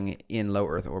fueling in low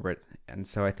Earth orbit. And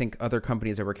so I think other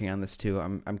companies are working on this too.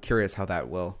 I'm curious how that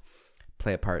will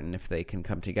play a part, and if they can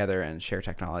come together and share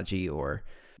technology or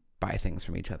buy things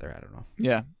from each other. I don't know.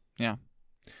 Yeah.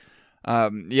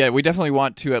 We definitely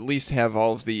want to at least have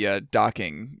all of the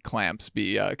docking clamps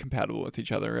be compatible with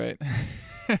each other, right?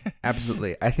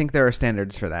 Absolutely. I think there are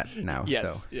standards for that now.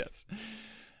 Yes.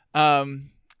 And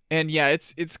yeah,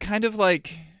 it's kind of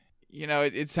like,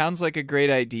 it sounds like a great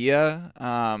idea,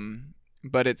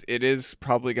 but it is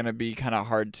probably going to be kind of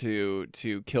hard to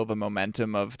kill the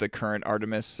momentum of the current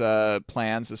Artemis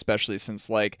plans, especially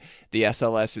since like the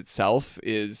SLS itself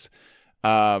is,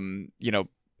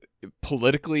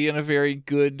 politically in a very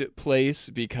good place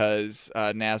because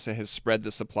NASA has spread the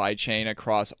supply chain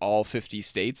across all 50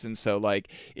 states, and so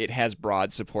like it has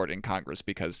broad support in Congress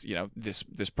because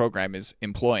this program is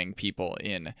employing people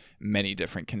in many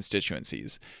different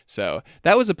constituencies. So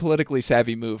that was a politically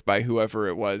savvy move by whoever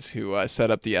it was who set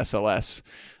up the SLS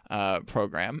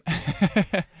program.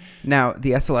 Now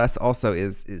the SLS also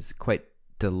is quite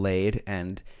delayed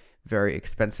and very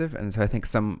expensive, and so I think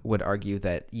some would argue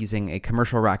that using a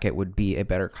commercial rocket would be a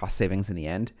better cost savings in the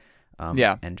end.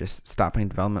 And just stopping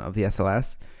development of the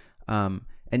SLS. And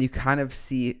you kind of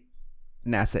see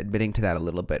NASA admitting to that a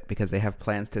little bit because they have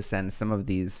plans to send some of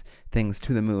these things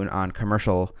to the moon on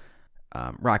commercial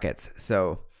rockets.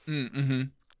 So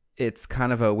it's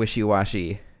kind of a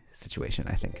wishy-washy situation,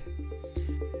 I think.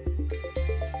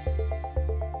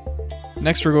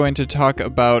 Next, we're going to talk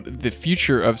about the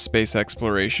future of space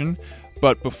exploration.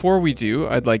 But before we do,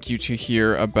 I'd like you to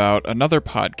hear about another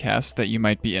podcast that you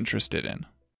might be interested in.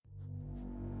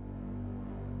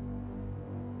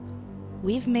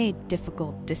 We've made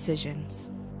difficult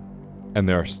decisions. And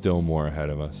there are still more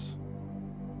ahead of us.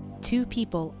 2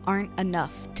 people aren't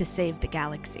enough to save the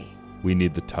galaxy. We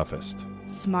need the toughest,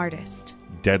 smartest,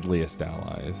 deadliest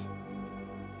allies.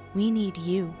 We need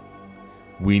you.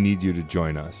 We need you to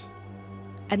join us.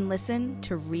 And listen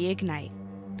to Reignite,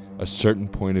 a certain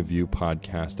point of view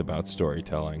podcast about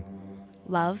storytelling,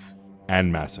 love,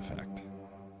 and Mass Effect.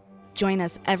 Join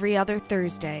us every other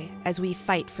Thursday as we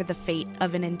fight for the fate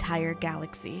of an entire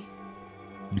galaxy.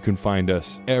 You can find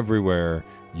us everywhere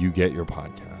you get your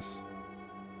podcasts.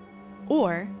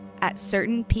 Or at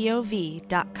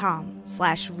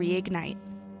certainpov.com/reignite.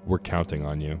 We're counting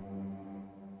on you.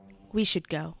 We should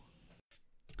go.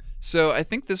 So I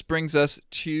think this brings us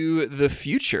to the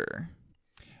future.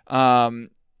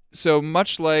 So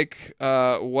much like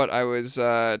what I was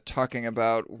talking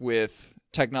about with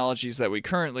technologies that we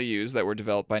currently use that were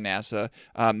developed by NASA,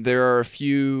 there are a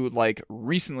few like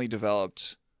recently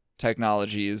developed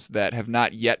technologies that have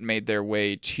not yet made their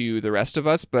way to the rest of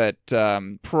us, but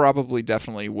probably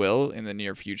definitely will in the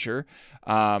near future.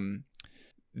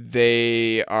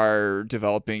 They are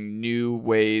developing new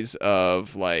ways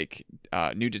of like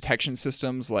new detection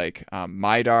systems like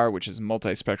MIDAR, which is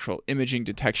multispectral imaging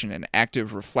detection and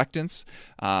active reflectance.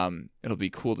 It'll be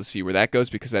cool to see where that goes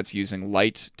because that's using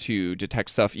light to detect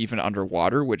stuff even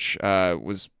underwater, which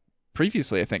was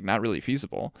previously, I think, not really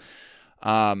feasible.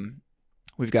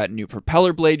 We've got new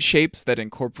propeller blade shapes that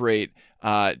incorporate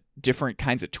different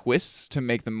kinds of twists to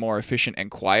make them more efficient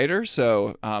and quieter.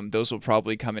 So those will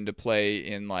probably come into play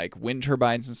in like wind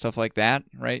turbines and stuff like that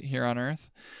right here on Earth.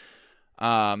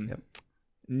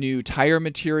 New tire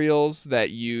materials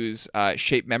that use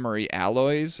shape memory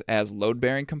alloys as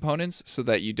load-bearing components so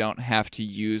that you don't have to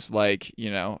use like,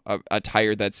 a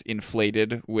tire that's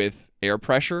inflated with air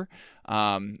pressure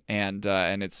and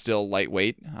it's still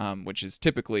lightweight, which is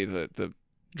typically the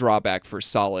drawback for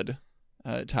solid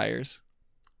tires.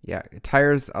 Yeah,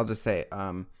 tires, I'll just say,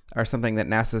 are something that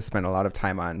NASA spent a lot of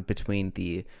time on between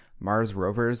the Mars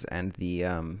rovers and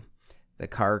the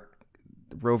car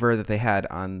rover that they had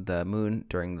on the moon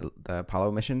during the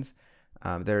Apollo missions.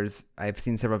 I've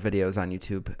seen several videos on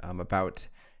YouTube about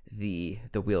the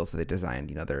wheels that they designed.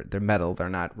 You know, they're metal, they're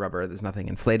not rubber, there's nothing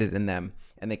inflated in them,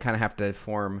 and they kind of have to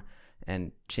form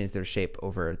and change their shape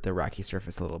over the rocky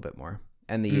surface a little bit more.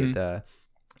 And the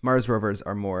Mars rovers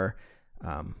are more,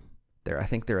 I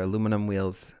think they're aluminum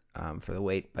wheels for the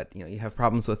weight, but you have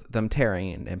problems with them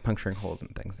tearing and puncturing holes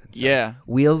and things. And so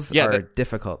wheels are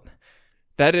difficult.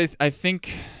 That is, I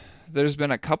think there's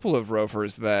been a couple of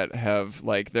rovers that have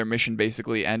their mission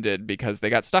basically ended because they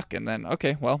got stuck, and then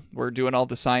well, we're doing all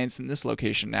the science in this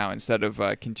location now instead of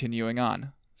continuing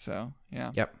on. So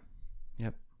yeah. Yep.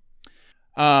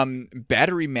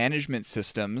 Battery management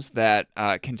systems that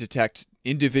can detect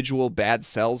individual bad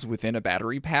cells within a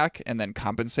battery pack and then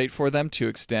compensate for them to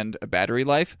extend a battery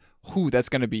life. That's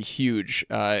going to be huge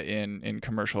in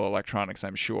commercial electronics,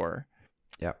 I'm sure.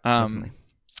 Yeah, definitely.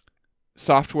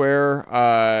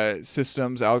 Software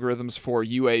systems, algorithms for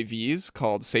UAVs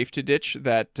called Safe to Ditch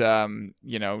that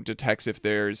detects if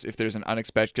there's an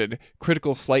unexpected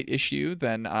critical flight issue,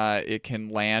 then it can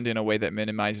land in a way that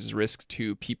minimizes risk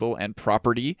to people and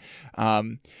property,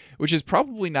 which is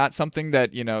probably not something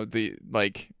that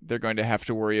they're going to have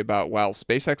to worry about while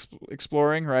space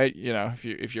exploring, right?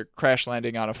 If you're crash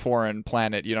landing on a foreign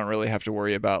planet, you don't really have to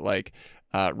worry about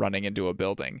running into a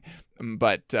building.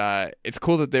 But it's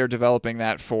cool that they're developing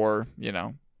that for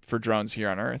drones here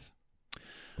on Earth.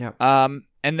 Yeah.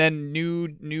 And then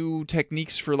new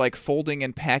techniques for folding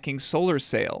and packing solar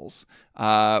sails,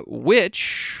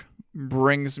 which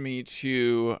brings me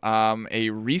to a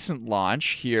recent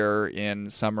launch here in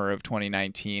summer of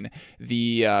 2019.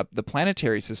 The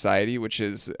Planetary Society, which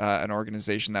is an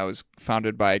organization that was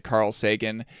founded by Carl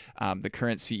Sagan. The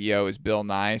current CEO is Bill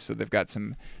Nye, so they've got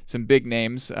some big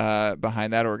names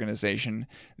behind that organization.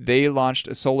 They launched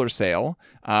a solar sail,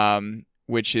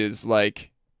 which is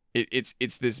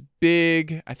it's this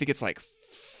big. I think it's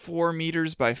 4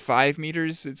 meters by 5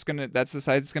 meters. That's the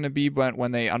size it's gonna be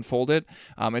when they unfold it.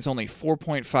 It's only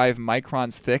 4.5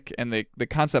 microns thick, and the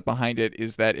concept behind it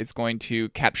is that it's going to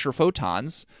capture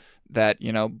photons that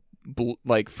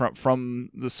from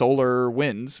the solar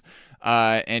winds,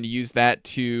 and use that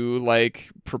to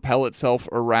propel itself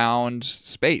around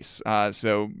space.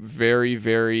 So very,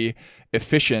 very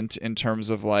efficient in terms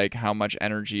of how much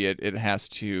energy it has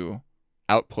to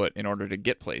output in order to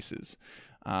get places.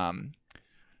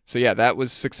 So yeah, that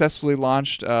was successfully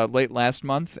launched late last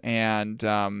month, and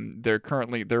they're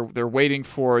waiting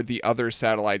for the other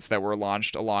satellites that were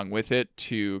launched along with it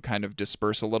to kind of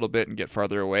disperse a little bit and get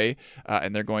farther away,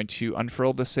 and they're going to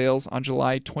unfurl the sails on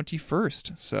July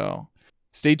 21st. So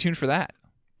stay tuned for that.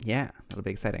 Yeah, that'll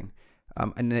be exciting.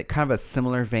 And in kind of a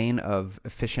similar vein of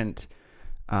efficient,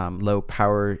 low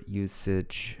power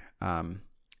usage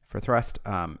for thrust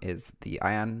is the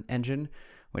ion engine,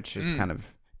 which is kind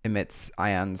of emits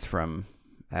ions from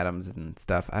atoms and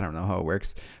stuff. I don't know how it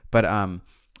works, but I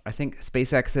think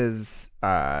SpaceX's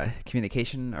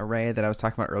communication array that I was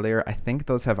talking about earlier, I think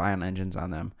those have ion engines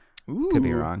on them. Ooh. Could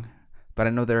be wrong, but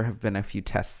I know there have been a few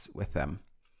tests with them.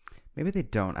 Maybe they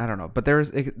don't. I don't know. But there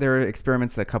were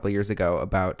experiments a couple of years ago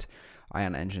about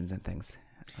ion engines and things.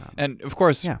 And of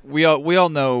course, we all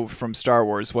know from Star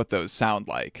Wars what those sound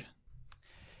like.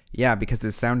 Yeah, because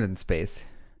there's sound in space.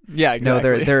 Yeah,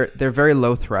 exactly. No, they're very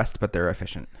low thrust, but they're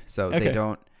efficient. So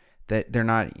they're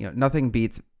not, nothing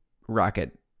beats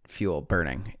rocket fuel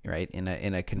burning, right? In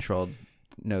a controlled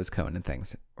nose cone and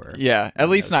things. Or at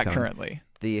least not currently.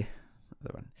 The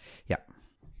other one. Yeah.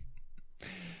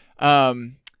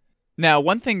 Now,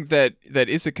 one thing that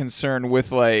is a concern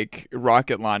with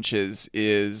rocket launches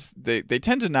is they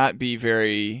tend to not be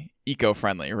very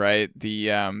eco-friendly, right? The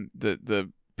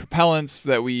propellants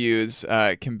that we use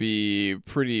can be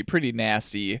pretty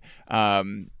nasty.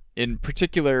 In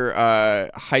particular,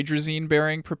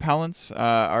 hydrazine-bearing propellants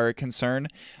are a concern,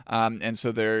 and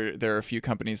so there are a few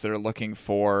companies that are looking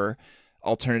for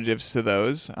alternatives to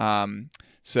those.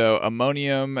 So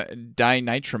ammonium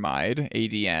dinitramide,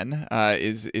 ADN,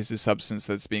 is a substance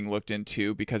that's being looked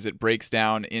into because it breaks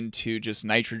down into just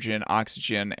nitrogen,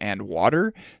 oxygen, and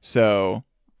water. So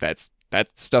that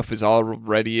stuff is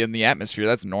already in the atmosphere.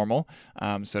 That's normal,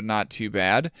 so not too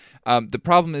bad. The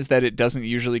problem is that it doesn't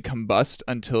usually combust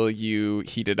until you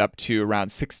heat it up to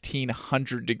around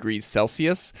 1,600 degrees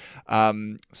Celsius.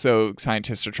 So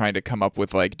scientists are trying to come up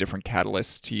with different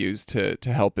catalysts to use to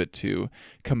help it to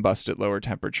combust at lower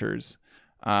temperatures.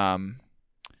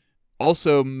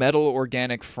 Also, metal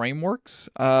organic frameworks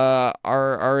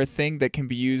are a thing that can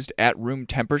be used at room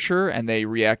temperature, and they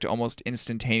react almost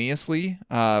instantaneously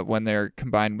when they're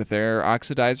combined with their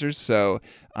oxidizers. So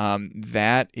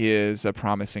that is a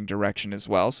promising direction as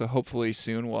well. So hopefully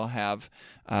soon we'll have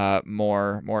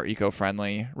more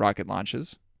eco-friendly rocket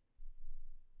launches.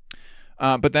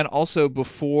 But then also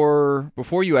before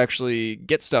you actually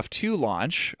get stuff to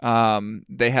launch,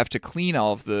 they have to clean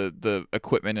all of the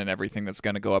equipment and everything that's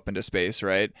going to go up into space,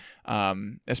 right?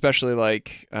 Especially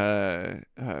like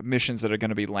missions that are going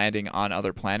to be landing on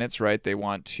other planets, right? They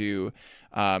want to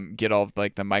get all of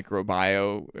like the microbes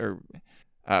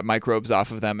off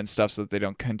of them and stuff so that they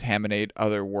don't contaminate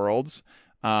other worlds.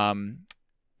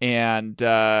 And you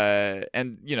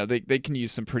know, they can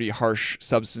use some pretty harsh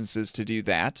substances to do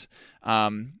that.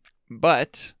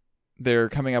 But they're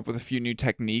coming up with a few new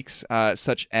techniques,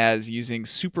 such as using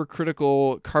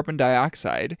supercritical carbon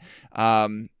dioxide.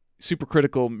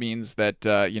 Supercritical means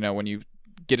that, you know, when you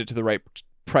get it to the right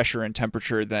pressure and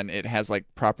temperature, then it has like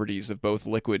properties of both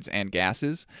liquids and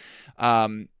gases.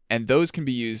 And those can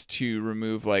be used to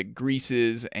remove like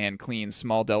greases and clean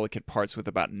small delicate parts with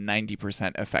about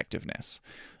 90% effectiveness,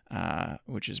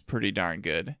 which is pretty darn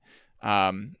good.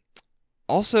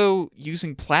 Also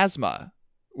using plasma,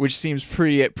 which seems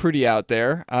pretty out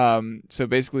there. So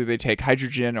basically they take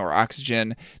hydrogen or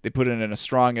oxygen, they put it in a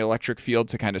strong electric field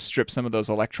to kind of strip some of those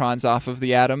electrons off of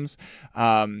the atoms.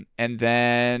 And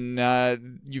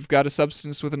then you've got a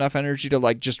substance with enough energy to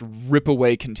like just rip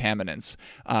away contaminants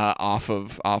off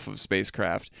of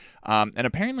spacecraft. And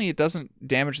apparently it doesn't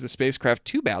damage the spacecraft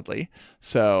too badly.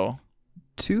 So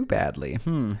Too badly.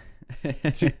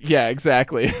 yeah,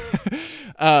 exactly.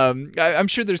 I'm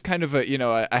sure there's kind of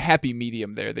a happy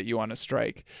medium there that you want to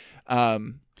strike. I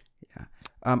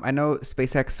know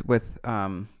SpaceX with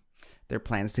their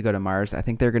plans to go to Mars. I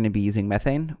think they're going to be using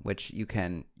methane, which you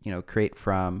can create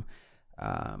from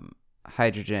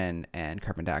hydrogen and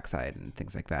carbon dioxide and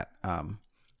things like that.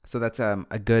 So that's a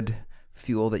good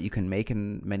fuel that you can make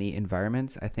in many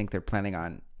environments. I think they're planning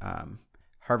on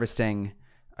harvesting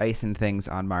ice and things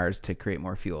on Mars to create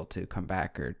more fuel to come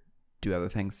back or do other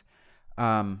things.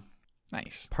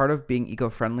 Nice. Part of being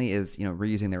eco-friendly is,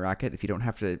 reusing the rocket. If you don't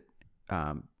have to,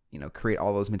 create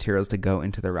all those materials to go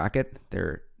into the rocket,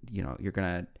 you're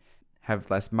going to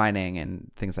have less mining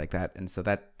and things like that. And so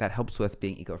that helps with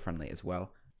being eco-friendly as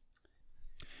well.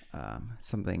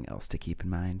 Something else to keep in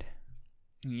mind.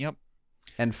 Yep.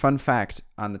 And fun fact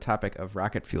on the topic of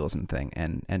rocket fuels and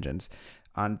engines,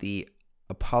 on the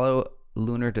Apollo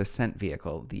lunar descent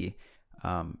vehicle, the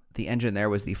engine there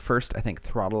was the first, I think,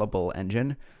 throttleable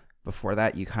engine. Before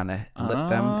that, you kind of lit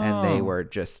them and they were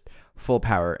just full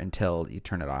power until you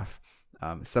turn it off.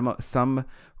 Some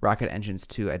rocket engines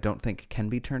too, I don't think can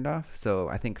be turned off. So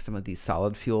I think some of these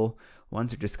solid fuel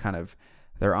ones are just kind of,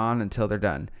 they're on until they're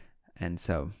done. And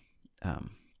so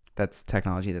that's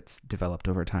technology that's developed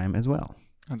over time as well.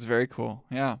 That's very cool.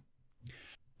 Yeah.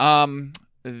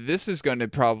 This is going to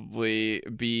probably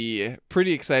be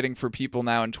pretty exciting for people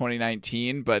now in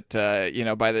 2019, but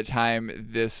by the time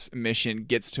this mission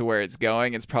gets to where it's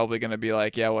going, it's probably going to be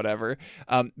like, yeah, whatever.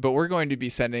 But we're going to be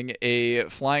sending a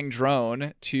flying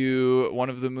drone to one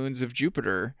of the moons of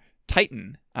Jupiter,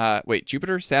 Titan.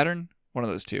 Jupiter, Saturn, one of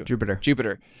those two.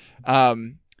 Jupiter.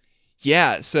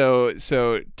 Yeah.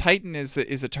 So Titan is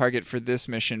a target for this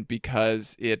mission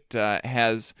because it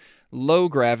has low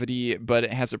gravity, but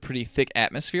it has a pretty thick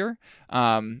atmosphere.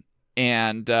 So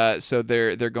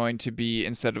they're going to be,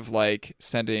 instead of like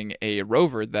sending a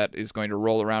rover that is going to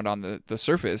roll around on the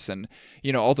surface, and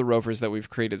all the rovers that we've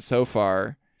created so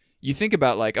far, you think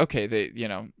about like, okay,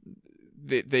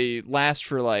 they last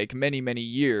for like many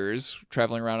years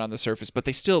traveling around on the surface, but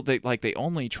they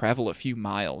only travel a few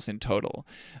miles in total.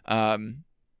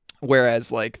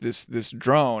 Whereas like this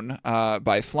drone,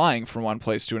 by flying from one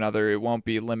place to another, it won't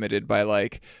be limited by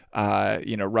like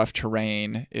rough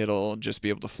terrain. It'll just be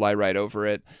able to fly right over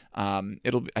it.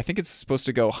 I think it's supposed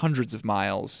to go hundreds of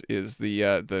miles is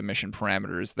the mission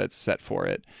parameters that's set for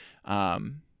it.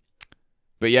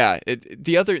 But yeah,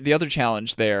 the other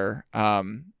challenge there,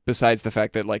 besides the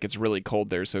fact that like it's really cold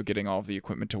there, so getting all of the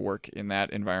equipment to work in that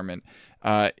environment,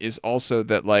 is also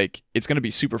that like it's going to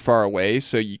be super far away,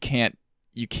 so you can't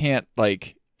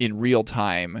like in real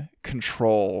time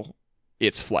control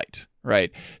its flight, right?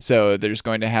 So there's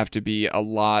going to have to be a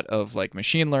lot of like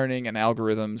machine learning and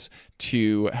algorithms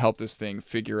to help this thing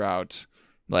figure out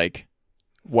like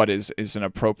what is an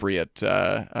appropriate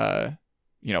flight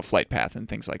path and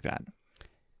things like that.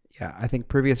 Yeah, I think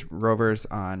previous rovers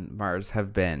on Mars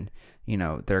have been,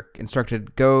 they're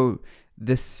instructed, go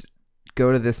this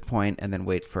go to this point and then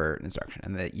wait for instruction,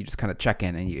 and that you just kind of check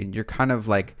in, and you're kind of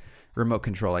like remote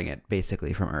controlling it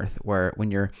basically from Earth, where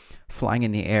when you're flying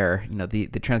in the air,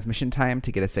 the transmission time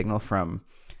to get a signal from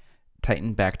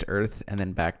Titan back to Earth and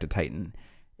then back to Titan,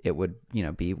 it would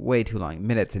be way too long,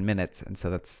 minutes and minutes, and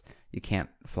so you can't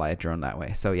fly a drone that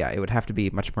way. So yeah, it would have to be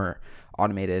much more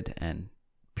automated and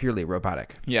purely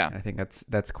robotic. Yeah. And I think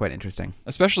that's quite interesting.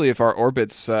 Especially if our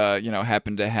orbits,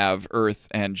 happen to have Earth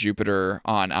and Jupiter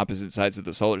on opposite sides of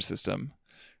the solar system,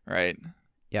 right?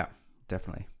 Yeah,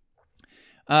 definitely.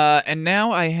 And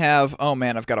now I've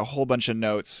got a whole bunch of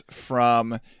notes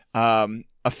from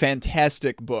a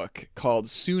fantastic book called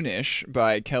Soonish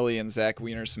by Kelly and Zach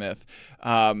Weinersmith,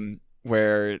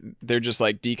 where they're just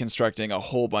like deconstructing a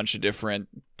whole bunch of different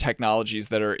technologies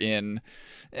that are in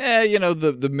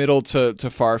the middle to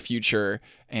far future,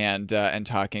 and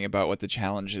talking about what the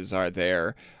challenges are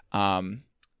there, and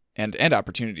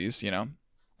opportunities,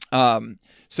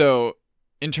 so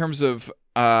in terms of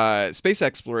space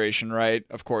exploration, right?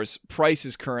 Of course, price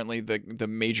is currently the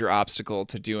major obstacle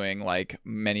to doing like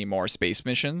many more space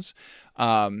missions.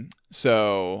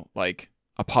 So like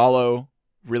Apollo,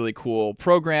 really cool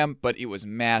program, but it was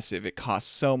massive. It cost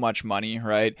so much money,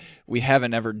 right? We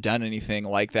haven't ever done anything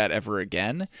like that ever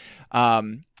again.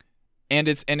 And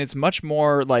it's much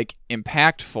more like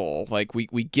impactful. Like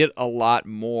we get a lot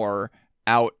more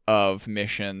out of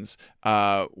missions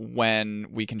when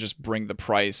we can just bring the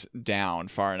price down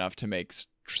far enough to make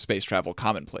space travel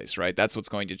commonplace, right? That's what's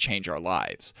going to change our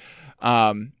lives.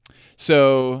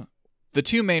 So the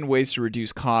two main ways to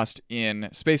reduce cost in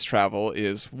space travel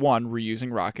is, one,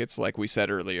 reusing rockets, like we said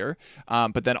earlier,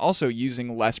 but then also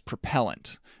using less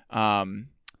propellant.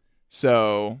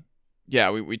 So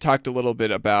yeah, we talked a little bit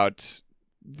about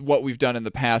what we've done in the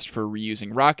past for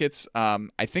reusing rockets.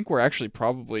 I think we're actually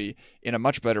probably in a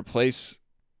much better place,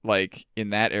 like in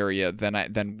that area,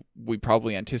 than we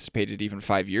probably anticipated even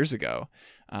 5 years ago.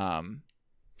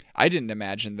 I didn't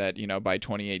imagine that, by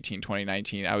 2018,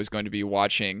 2019, I was going to be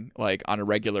watching, like, on a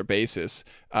regular basis,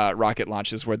 rocket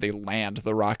launches where they land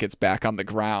the rockets back on the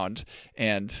ground.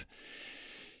 And,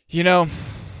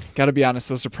 gotta be honest,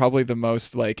 those are probably the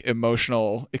most, like,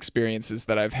 emotional experiences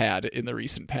that I've had in the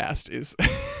recent past, is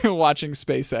watching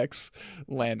SpaceX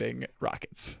landing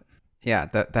rockets. Yeah,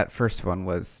 that first one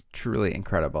was truly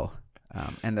incredible.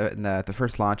 And the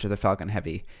first launch of the Falcon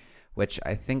Heavy, which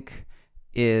I think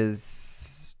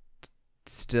is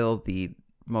still the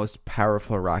most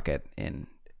powerful rocket in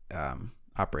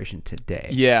operation today.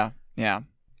 Yeah.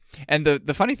 And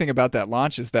the funny thing about that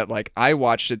launch is that, like, I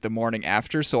watched it the morning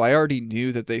after, so I already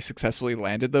knew that they successfully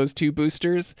landed those two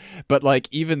boosters. But, like,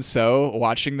 even so,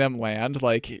 watching them land,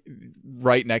 like,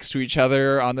 right next to each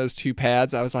other on those two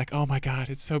pads, I was like, oh my God,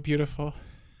 it's so beautiful.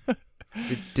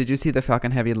 Did you see the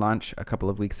Falcon Heavy launch a couple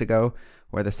of weeks ago,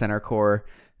 where the center core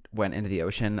went into the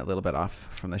ocean a little bit off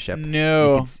from the ship?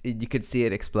 No. You could see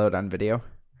it explode on video.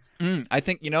 I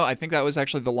think that was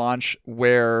actually the launch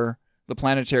where the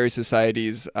Planetary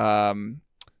Society's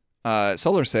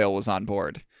solar sail was on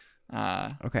board.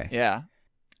 Okay. Yeah.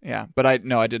 But I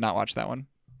did not watch that one.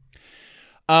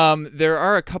 There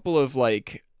are a couple of,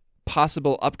 like,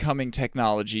 possible upcoming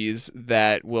technologies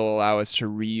that will allow us to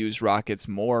reuse rockets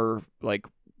more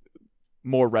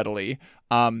readily.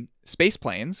 Space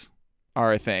planes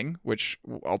are a thing, which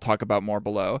I'll talk about more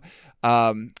below.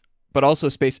 But also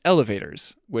space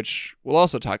elevators, which we'll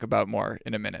also talk about more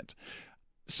in a minute.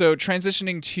 So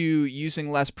transitioning to using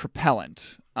less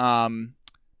propellant,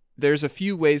 there's a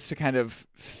few ways to kind of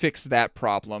fix that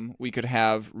problem. We could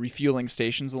have refueling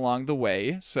stations along the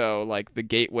way. So like the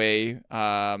Gateway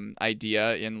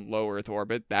idea in low Earth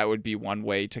orbit, that would be one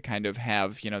way to kind of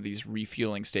have, these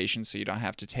refueling stations, so you don't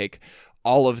have to take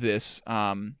all of this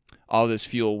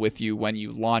fuel with you when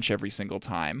you launch every single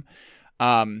time.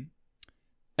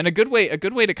 And a good way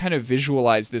to kind of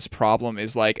visualize this problem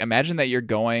is, like, imagine that you're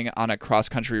going on a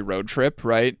cross-country road trip,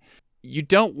 right? You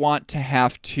don't want to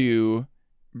have to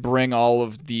bring all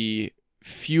of the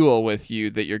fuel with you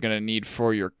that you're going to need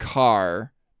for your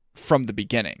car from the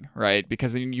beginning, right?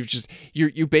 Because then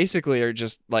you basically are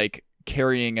just, like,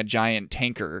 carrying a giant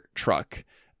tanker truck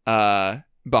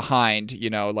behind,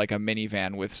 like a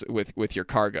minivan with your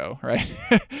cargo, right?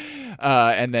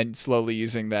 And then slowly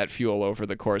using that fuel over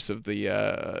the course of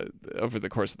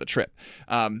the trip.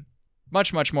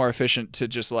 Much more efficient to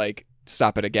just, like,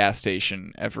 stop at a gas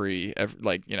station every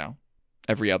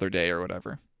other day or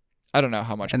whatever. I don't know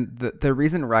how much. And the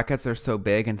reason rockets are so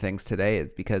big and things today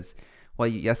is because, well,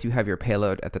 yes, you have your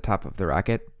payload at the top of the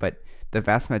rocket, but the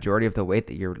vast majority of the weight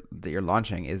that you're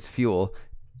launching is fuel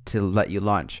to let you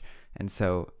launch. And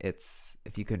so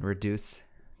if you can reduce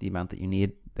the amount that you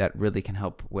need that really can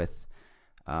help with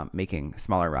making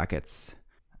smaller rockets,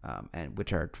 and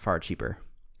which are far cheaper.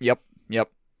 Yep.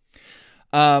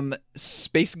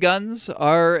 Space guns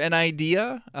are an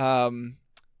idea.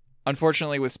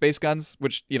 Unfortunately, with space guns,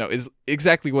 which is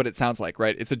exactly what it sounds like,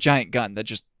 right? It's a giant gun that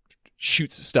just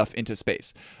shoots stuff into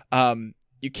space.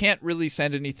 You can't really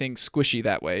send anything squishy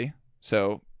that way,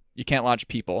 so you can't launch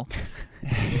people.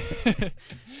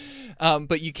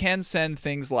 But you can send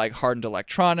things like hardened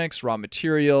electronics, raw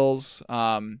materials,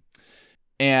 and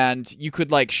you could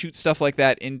like shoot stuff like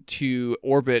that into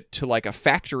orbit to like a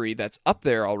factory that's up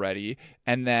there already,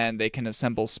 and then they can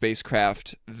assemble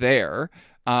spacecraft there.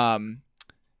 And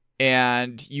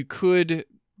you could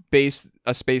base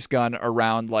a space gun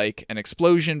around like an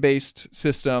explosion-based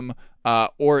system,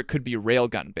 or it could be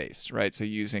railgun-based, right? So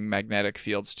using magnetic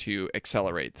fields to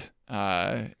accelerate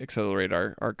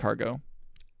our cargo.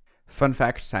 Fun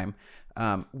fact time.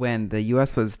 When the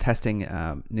U.S. was testing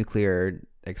nuclear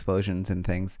explosions and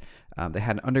things, they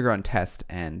had an underground test,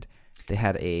 and they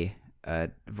had a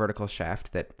vertical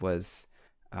shaft that was,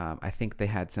 I think they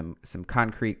had some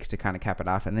concrete to kind of cap it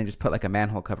off, and then just put like a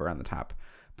manhole cover on the top.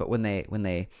 But when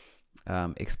they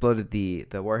exploded the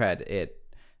warhead, it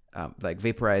like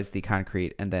vaporized the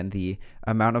concrete, and then the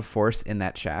amount of force in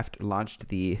that shaft launched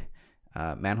the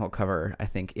manhole cover, I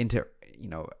think, into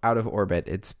out of orbit.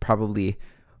 It's probably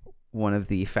one of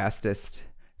the fastest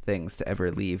things to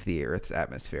ever leave the Earth's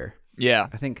atmosphere. Yeah.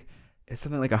 I think it's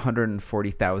something like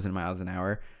 140,000 miles an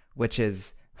hour, which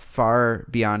is far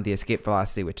beyond the escape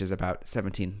velocity, which is about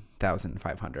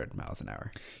 17,500 miles an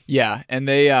hour. Yeah, and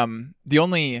they the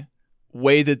only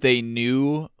way that they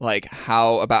knew like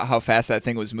how fast that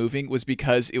thing was moving was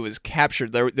because it was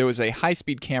captured. There was a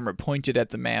high-speed camera pointed at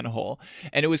the manhole,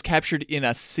 and it was captured in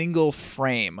a single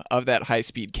frame of that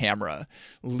high-speed camera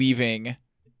leaving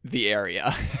the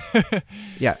area.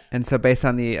 Yeah, and so based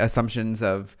on the assumptions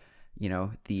of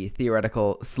the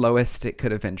theoretical slowest it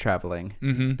could have been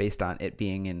traveling, based on it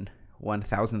being in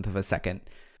 1,000th of a second.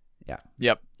 Yeah.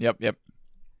 Yep.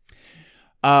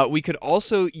 We could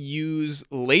also use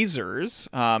lasers.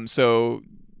 So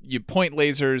you point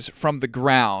lasers from the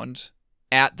ground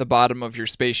at the bottom of your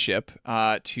spaceship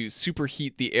to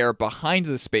superheat the air behind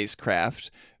the spacecraft,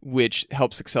 which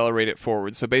helps accelerate it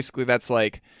forward. So basically that's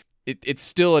like, it's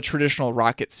still a traditional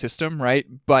rocket system, right?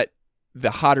 But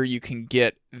the hotter you can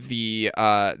get the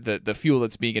fuel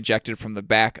that's being ejected from the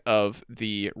back of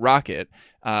the rocket,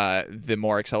 the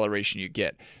more acceleration you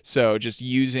get. So just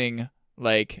using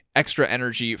like extra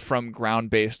energy from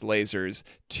ground-based lasers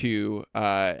to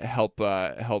help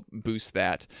boost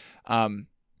that. And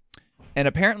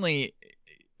apparently,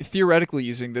 theoretically,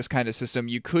 using this kind of system,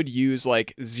 you could use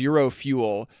like zero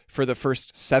fuel for the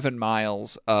first 7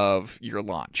 miles of your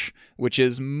launch, which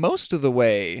is most of the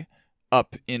way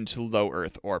up into low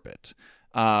Earth orbit.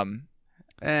 Low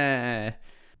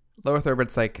Earth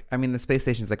orbit's like, the space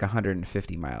station's like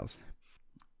 150 miles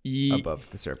above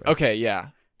the surface. Okay, yeah.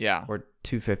 Or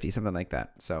 250, something like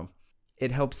that. So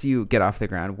it helps you get off the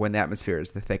ground when the atmosphere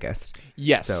is the thickest.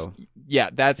 Yes. So yeah,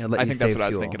 I think that's what I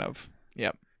was thinking of.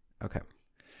 Yep. Okay.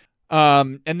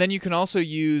 And then you can also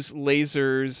use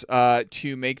lasers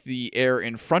to make the air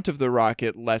in front of the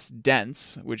rocket less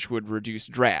dense, which would reduce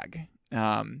drag.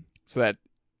 So that,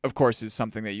 of course, is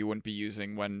something that you wouldn't be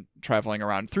using when traveling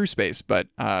around through space, but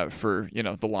for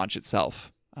the launch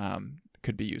itself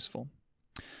could be useful.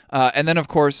 And then, of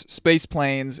course, space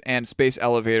planes and space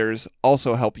elevators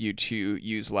also help you to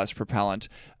use less propellant.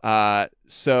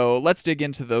 So let's dig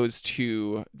into those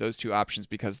two options,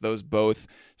 because those both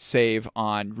save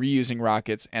on reusing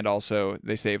rockets, and also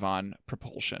they save on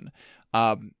propulsion.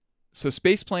 So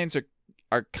space planes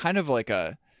are kind of like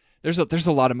there's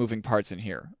a lot of moving parts in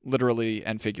here, literally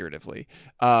and figuratively.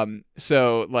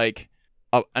 So like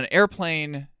an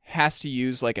airplane has to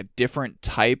use like a different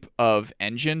type of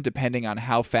engine depending on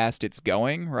how fast it's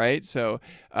going, right? So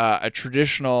a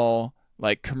traditional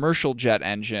like commercial jet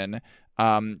engine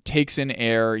takes in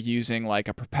air using like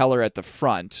a propeller at the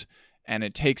front, and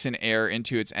it takes in air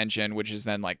into its engine, which is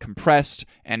then like compressed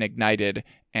and ignited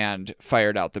and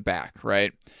fired out the back,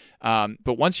 right?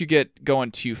 But once you get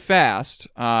going too fast,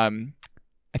 I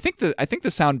think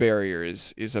the sound barrier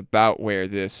is about where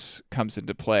this comes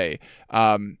into play.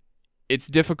 It's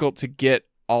difficult to get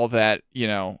all that,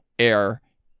 air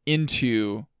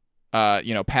into,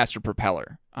 past your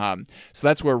propeller. So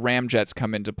that's where ramjets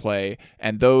come into play.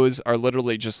 And those are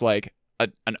literally just like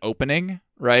an opening,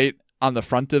 right, on the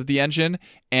front of the engine.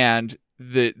 And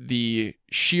the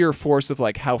sheer force of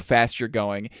like how fast you're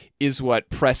going is what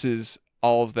presses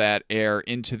all of that air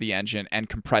into the engine and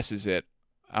compresses it.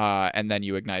 And then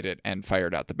you ignite it and fire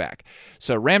it out the back.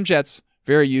 So ramjets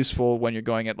very useful when you're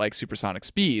going at like supersonic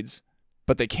speeds,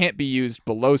 but they can't be used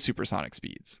below supersonic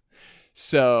speeds.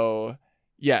 So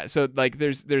yeah, so like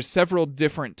there's several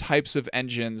different types of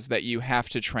engines that you have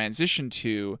to transition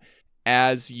to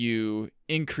as you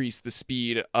increase the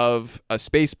speed of a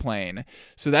space plane.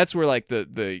 So that's where like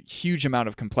the huge amount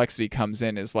of complexity comes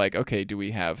in, is like, okay, do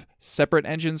we have separate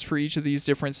engines for each of these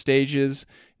different stages?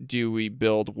 Do we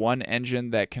build one engine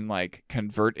that can like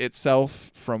convert itself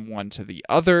from one to the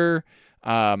other?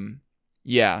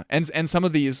 Yeah, and some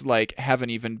of these like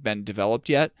haven't even been developed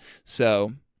yet.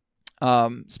 So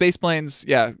space planes,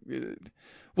 yeah,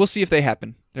 we'll see if they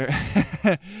happen.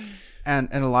 And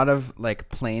a lot of like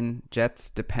plane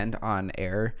jets depend on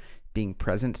air being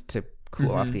present to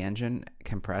cool off the engine,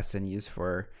 compress, and use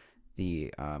for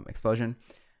the explosion.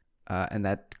 And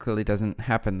that clearly doesn't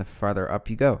happen the farther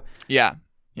up you go. Yeah.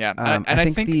 And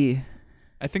I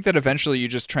think that eventually you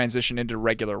just transition into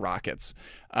regular rockets.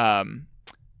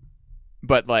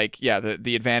 But like, yeah,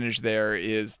 the advantage there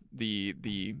is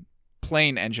the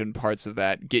plane engine parts of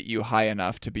that get you high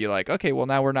enough to be like, okay, well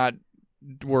now we're not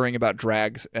worrying about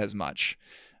drags as much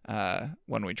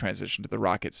when we transition to the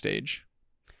rocket stage.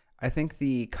 I think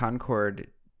the Concorde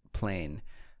plane,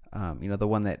 the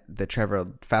one that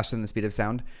traveled faster than the speed of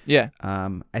sound. Yeah.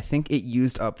 I think it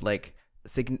used up like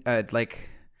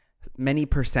many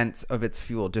percents of its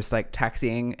fuel just like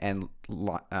taxiing and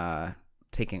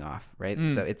taking off, right?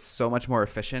 So it's so much more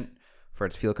efficient for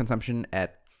its fuel consumption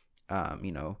at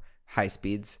high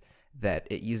speeds that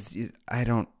it uses. I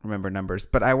don't remember numbers,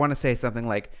 but I want to say something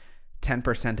like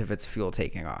 10% of its fuel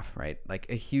taking off, right? Like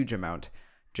a huge amount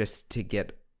just to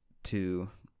get to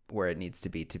where it needs to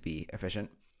be efficient.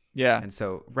 Yeah. And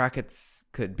so rockets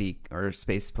could be, or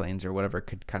space planes or whatever,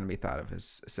 could kind of be thought of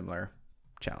as a similar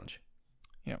challenge.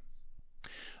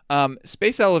 Yeah.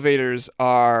 Space elevators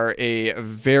are a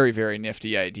very, very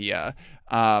nifty idea.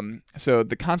 So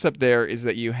the concept there is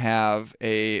that you have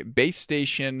a base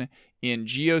station in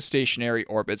geostationary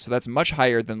orbit, so that's much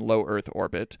higher than low Earth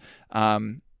orbit.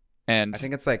 And I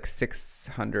think it's like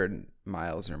 600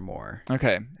 miles or more.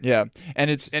 Okay, yeah, and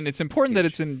it's important huge. that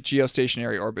it's in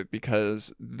geostationary orbit,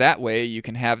 because that way you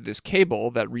can have this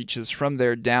cable that reaches from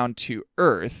there down to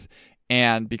Earth,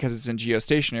 and because it's in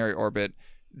geostationary orbit,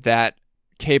 that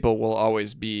cable will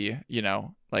always be,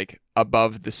 like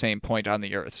above the same point on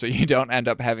the Earth. So you don't end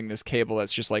up having this cable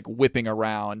that's just like whipping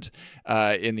around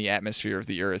in the atmosphere of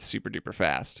the Earth super duper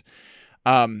fast.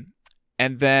 And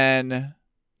then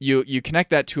you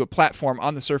connect that to a platform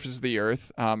on the surface of the Earth.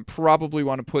 Probably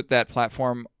want to put that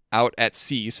platform out at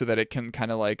sea so that it can kind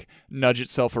of like nudge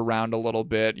itself around a little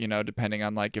bit, depending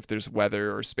on like if there's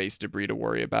weather or space debris to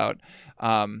worry about.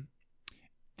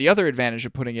 The other advantage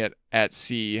of putting it at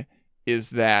sea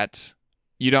is that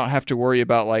you don't have to worry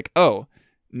about like, oh,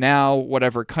 now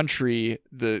whatever country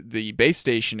the base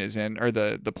station is in, or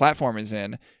the platform is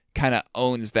in, kind of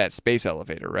owns that space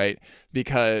elevator, right?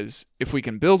 Because if we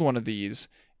can build one of these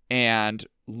and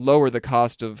lower the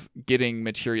cost of getting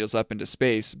materials up into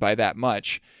space by that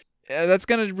much, that's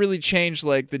going to really change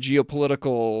like the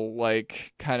geopolitical,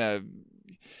 like kind of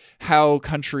how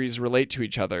countries relate to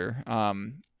each other.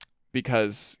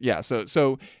 Because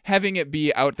so having it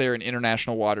be out there in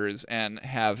international waters and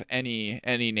have any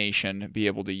nation be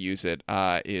able to use it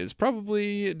is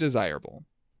probably desirable.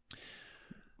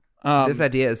 This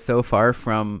idea is so far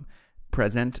from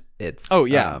present. It's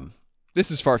this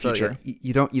is far future.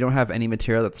 You don't have any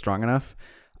material that's strong enough,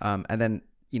 and then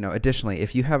additionally,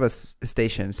 if you have a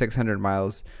station 600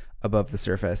 miles above the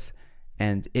surface,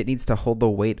 and it needs to hold the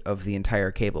weight of the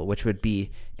entire cable, which would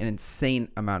be an insane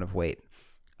amount of weight.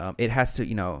 It has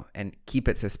to, and keep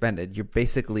it suspended. You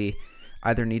basically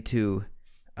either need to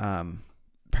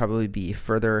probably be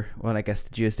further. Well, I guess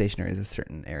the geostationary is a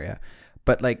certain area,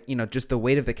 but like just the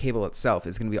weight of the cable itself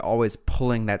is going to be always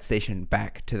pulling that station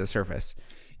back to the surface.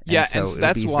 And so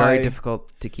that's it'll be why very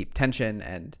difficult to keep tension.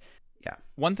 And yeah,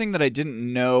 one thing that I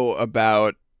didn't know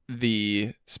about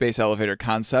the space elevator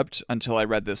concept until I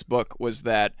read this book was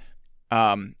that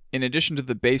in addition to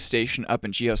the base station up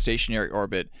in geostationary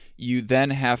orbit, you then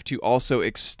have to also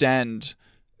extend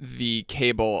the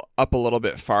cable up a little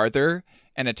bit farther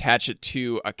and attach it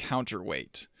to a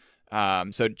counterweight.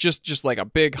 So just like a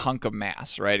big hunk of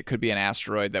mass, right? It could be an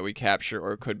asteroid that we capture,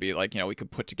 or it could be like, we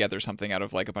could put together something out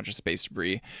of like a bunch of space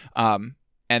debris.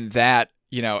 And that,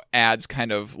 adds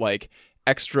kind of like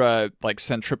extra like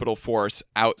centripetal force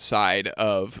outside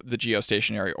of the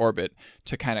geostationary orbit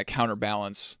to kind of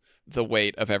counterbalance the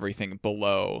weight of everything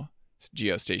below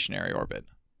geostationary orbit.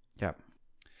 Yeah.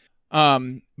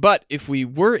 But if we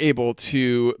were able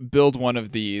to build one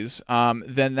of these,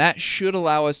 then that should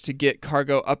allow us to get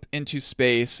cargo up into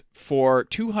space for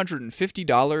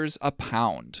 $250 a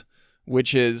pound,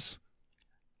 which is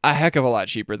a heck of a lot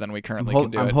cheaper than we currently can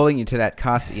do I'm it. holding you to that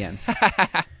cost, Ian.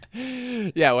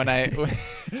 Yeah,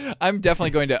 I'm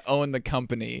definitely going to own the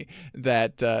company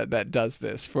that does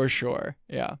this for sure.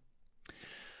 Yeah.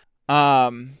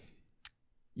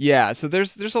 Yeah, so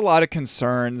there's a lot of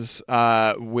concerns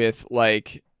with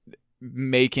like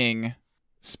making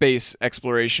space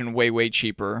exploration way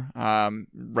cheaper.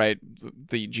 Right,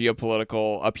 the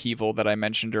geopolitical upheaval that I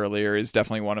mentioned earlier is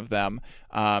definitely one of them.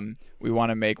 We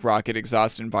want to make rocket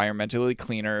exhaust environmentally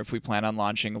cleaner if we plan on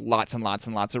launching lots and lots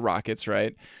and lots of rockets,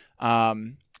 right?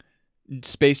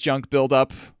 Space junk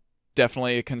buildup,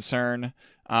 definitely a concern.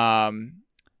 And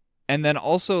then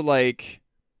also like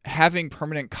having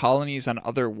permanent colonies on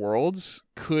other worlds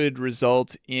could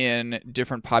result in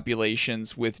different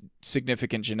populations with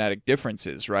significant genetic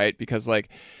differences, right? Because like,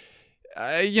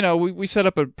 we set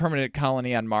up a permanent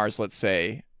colony on Mars, let's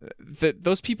say.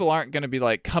 Those people aren't going to be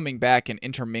like coming back and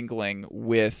intermingling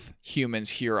with humans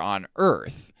here on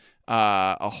Earth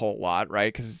a whole lot,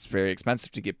 right? Because it's very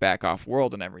expensive to get back off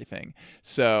world and everything.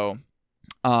 So,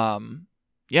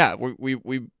 yeah,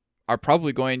 we are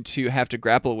probably going to have to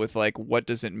grapple with like what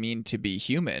does it mean to be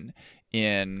human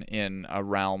in a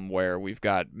realm where we've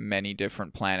got many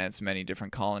different planets, many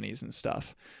different colonies and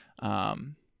stuff.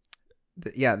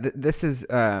 This is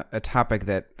a topic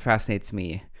that fascinates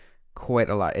me quite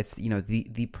a lot. It's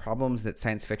the problems that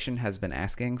science fiction has been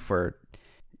asking for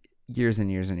years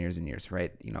and years and years and years,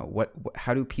 right?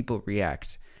 How do people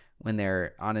react when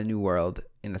they're on a new world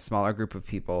in a smaller group of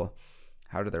people?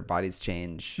 How do their bodies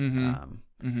change?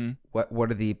 Mm-hmm.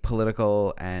 What are the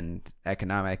political and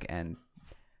economic and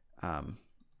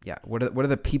what are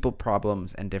the people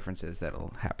problems and differences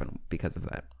that'll happen because of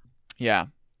that? Yeah.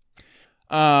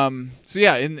 So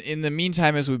yeah, in the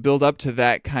meantime, as we build up to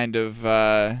that kind of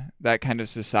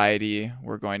society,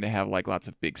 we're going to have like lots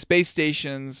of big space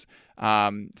stations.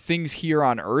 Things here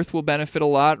on Earth will benefit a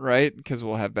lot, right? Because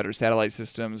we'll have better satellite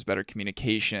systems, better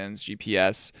communications,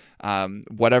 GPS,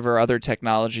 whatever other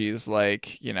technologies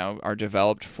like, are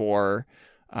developed for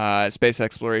space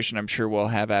exploration. I'm sure we'll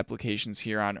have applications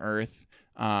here on Earth.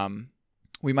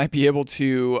 We might be able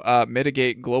to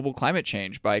mitigate global climate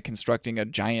change by constructing a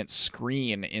giant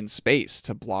screen in space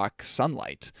to block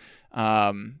sunlight.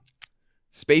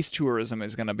 Space tourism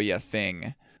is going to be a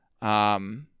thing.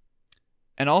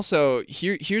 And also,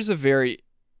 here's a very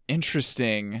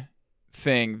interesting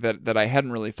thing that I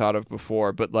hadn't really thought of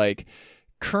before, but like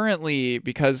currently,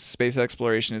 because space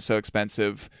exploration is so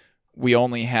expensive, we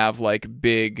only have like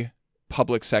big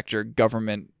public sector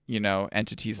government,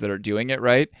 entities that are doing it,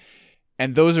 right?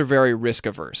 And those are very risk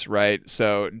averse, right?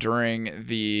 So during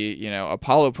the,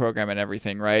 Apollo program and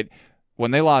everything, right? When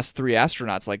they lost 3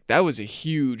 astronauts, like that was a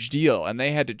huge deal. And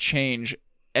they had to change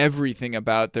everything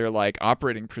about their like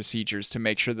operating procedures to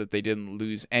make sure that they didn't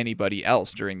lose anybody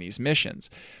else during these missions.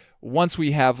 Once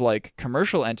we have like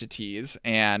commercial entities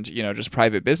and, just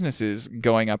private businesses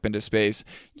going up into space,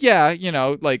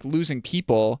 like losing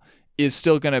people is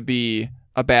still going to be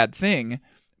a bad thing.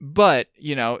 But,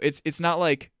 it's not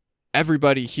like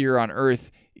everybody here on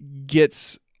Earth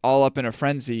gets all up in a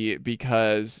frenzy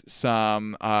because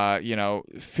some,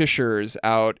 fishers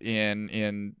out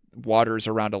in waters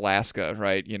around Alaska,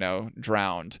 right,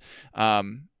 drowned.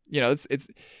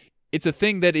 It's a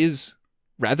thing that is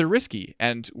rather risky,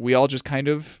 and we all just kind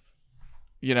of,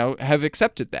 have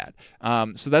accepted that.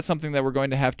 So that's something that we're going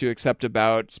to have to accept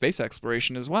about space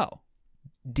exploration as well.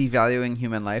 Devaluing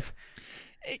human life.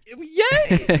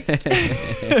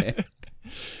 Yeah.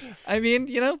 I mean,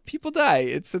 people die.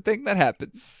 It's a thing that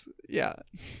happens. Yeah.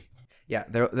 Yeah,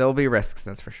 there'll be risks,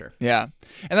 that's for sure. Yeah.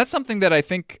 And that's something that I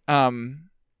think,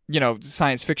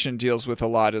 science fiction deals with a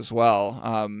lot as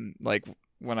well. Like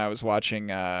when I was watching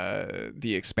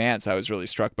The Expanse, I was really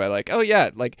struck by like, oh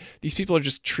yeah, like these people are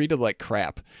just treated like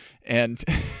crap. And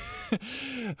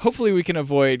hopefully we can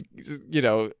avoid,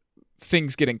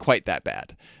 things getting quite that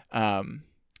bad.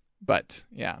 But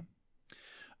yeah.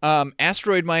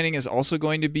 Asteroid mining is also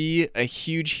going to be a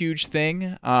huge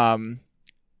thing. And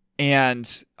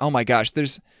oh my gosh,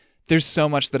 there's so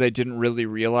much that I didn't really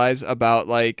realize about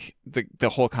like the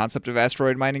whole concept of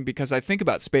asteroid mining, because I think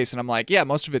about space and I'm like, yeah,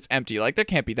 most of it's empty. Like there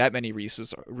can't be that many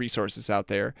resources out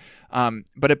there.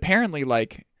 But apparently,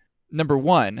 like, number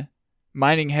one,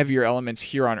 mining heavier elements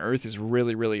here on Earth is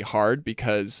really hard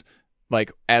because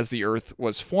like as the Earth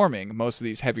was forming, most of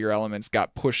these heavier elements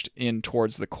got pushed in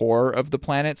towards the core of the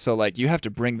planet. So like you have to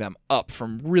bring them up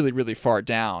from really, really far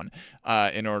down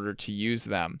in order to use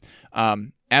them.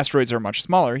 Asteroids are much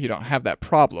smaller. You don't have that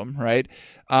problem, right?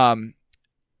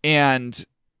 And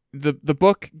the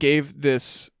book gave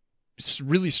this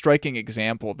really striking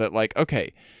example that like,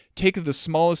 okay, take the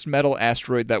smallest metal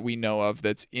asteroid that we know of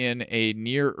that's in a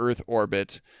near Earth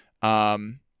orbit.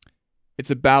 It's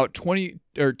about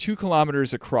 2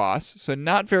 kilometers across, so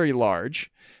not very large,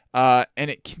 and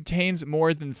it contains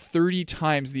more than 30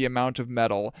 times the amount of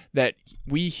metal that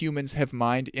we humans have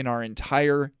mined in our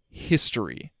entire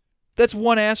history. That's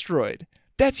one asteroid.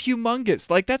 That's humongous.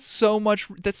 Like that's so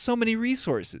many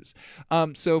resources.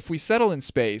 So if we settle in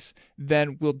space,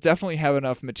 then we'll definitely have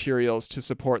enough materials to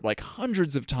support like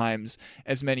hundreds of times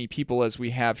as many people as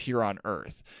we have here on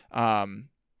Earth.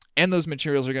 And those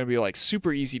materials are going to be like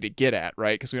super easy to get at,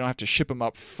 right? Because we don't have to ship them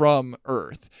up from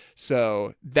Earth.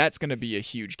 So that's going to be a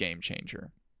huge game changer.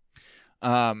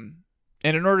 And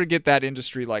in order to get that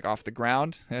industry like off the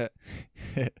ground, that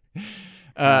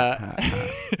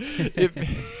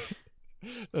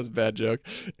was a bad joke.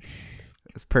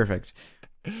 It's perfect.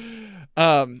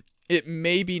 It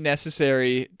may be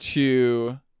necessary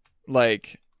to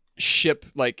like ship,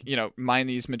 like, you know, mine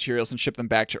these materials and ship them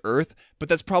back to Earth, but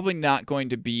that's probably not going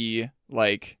to be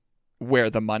like where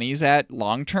the money's at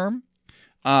long term.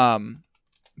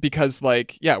 Because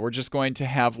like, yeah, we're just going to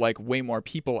have like way more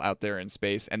people out there in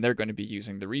space and they're going to be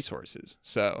using the resources.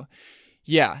 So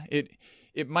yeah,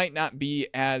 it might not be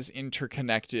as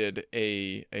interconnected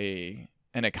an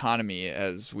economy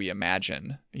as we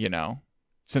imagine, you know,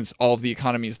 since all of the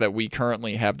economies that we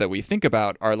currently have that we think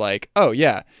about are like, oh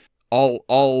yeah,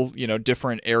 all you know,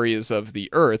 different areas of the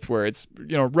Earth where it's,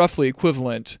 you know, roughly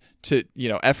equivalent to, you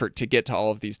know, effort to get to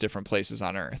all of these different places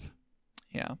on Earth.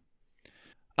 Yeah.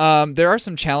 There are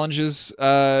some challenges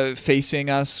facing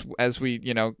us as we,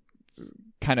 you know,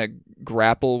 kind of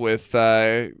grapple with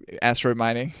asteroid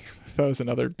mining. That was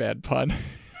another bad pun.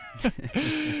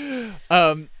 You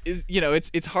know,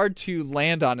 it's hard to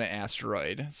land on an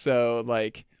asteroid. So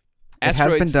like, it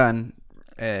has been done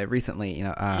recently. You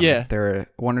know, yeah, there are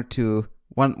one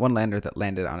lander that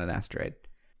landed on an asteroid.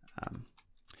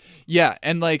 Yeah,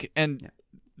 and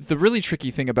the really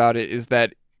tricky thing about it is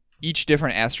that each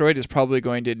different asteroid is probably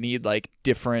going to need like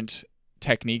different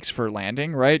techniques for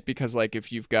landing, right? Because like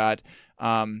if you've got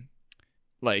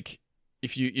like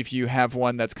if you have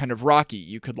one that's kind of rocky,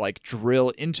 you could like drill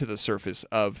into the surface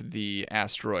of the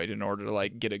asteroid in order to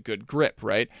like get a good grip,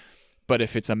 right? But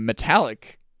if it's a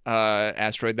metallic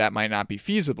asteroid, that might not be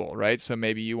feasible, right? So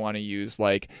maybe you want to use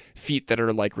like feet that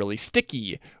are like really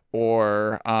sticky,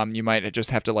 or you might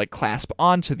just have to like clasp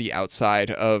onto the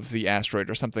outside of the asteroid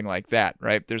or something like that,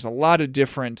 right? There's a lot of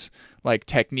different like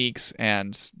techniques,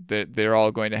 and they're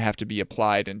all going to have to be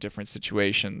applied in different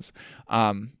situations.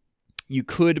 You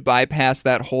could bypass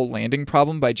that whole landing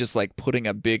problem by just like putting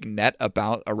a big net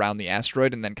around the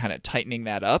asteroid and then kind of tightening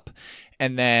that up,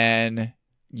 and then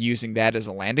using that as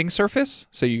a landing surface.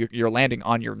 So you're landing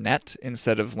on your net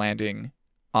instead of landing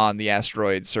on the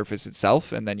asteroid surface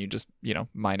itself, and then you just, you know,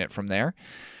 mine it from there.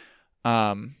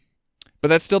 But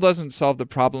that still doesn't solve the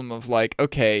problem of like,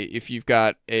 okay, if you've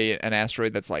got an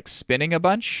asteroid that's like spinning a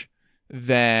bunch,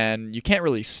 then you can't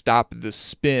really stop the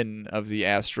spin of the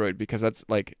asteroid because that's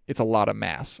like, it's a lot of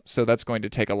mass. So that's going to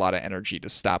take a lot of energy to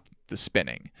stop the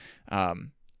spinning,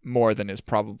 more than is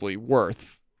probably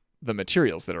worth the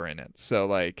materials that are in it. So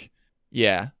like,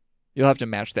 yeah, you'll have to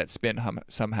match that spin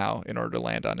somehow in order to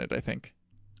land on it, I think.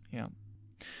 Yeah.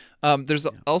 There's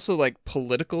also like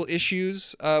political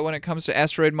issues when it comes to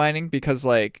asteroid mining, because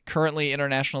like currently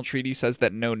international treaty says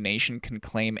that no nation can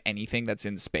claim anything that's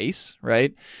in space,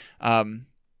 right?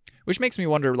 Which makes me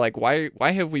wonder, like, why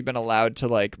have we been allowed to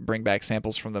like bring back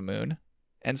samples from the moon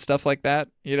and stuff like that?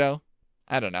 You know,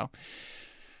 I don't know.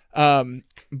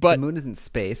 But the moon isn't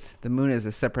space. The moon is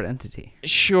a separate entity.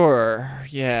 Sure.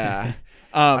 Yeah.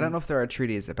 I don't know if there are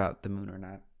treaties about the moon or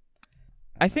not.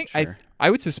 I think sure. I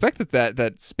would suspect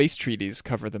that space treaties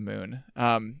cover the moon.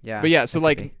 Yeah. But yeah, so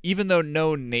like even though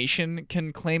no nation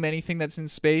can claim anything that's in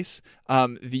space,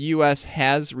 the U.S.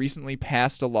 has recently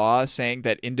passed a law saying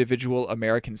that individual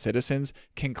American citizens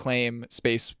can claim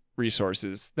space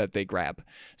resources that they grab.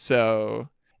 So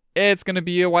it's going to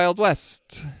be a Wild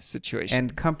West situation.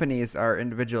 And companies are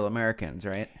individual Americans,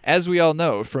 right? As we all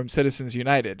know from Citizens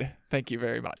United. Thank you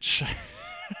very much.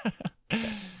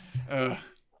 Yes.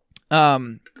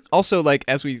 Also, like,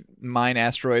 as we mine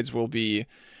asteroids, we'll be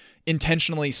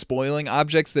intentionally spoiling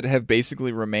objects that have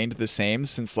basically remained the same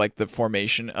since, like, the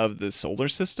formation of the solar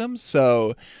system.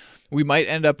 So we might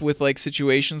end up with like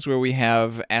situations where we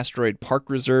have asteroid park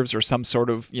reserves or some sort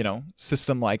of,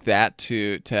 system like that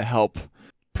to help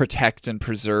protect and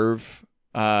preserve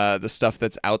the stuff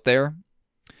that's out there.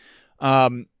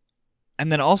 And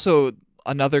then also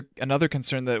another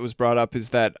concern that was brought up is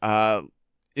that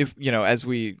if as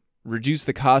we reduce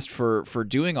the cost for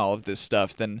doing all of this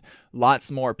stuff, then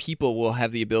lots more people will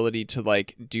have the ability to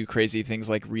like do crazy things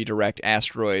like redirect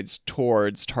asteroids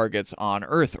towards targets on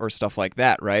Earth or stuff like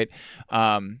that, right?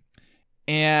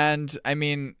 And I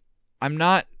mean, I'm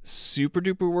not super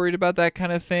duper worried about that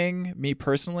kind of thing, me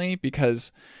personally,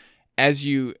 because as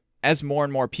more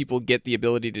and more people get the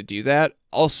ability to do that,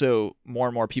 also more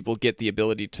and more people get the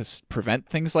ability to prevent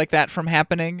things like that from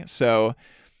happening. So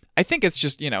I think it's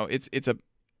just,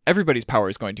 everybody's power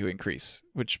is going to increase,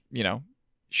 which,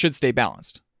 should stay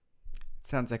balanced.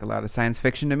 Sounds like a lot of science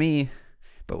fiction to me,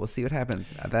 but we'll see what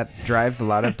happens. That drives a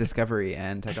lot of discovery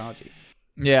and technology.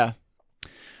 Yeah.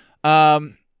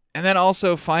 And then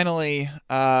also finally,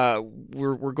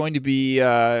 we're going to be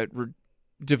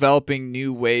developing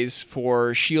new ways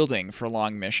for shielding for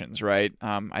long missions, right?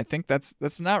 I think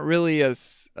that's not really a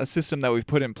system that we've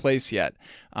put in place yet.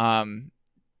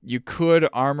 You could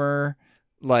armor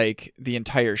like the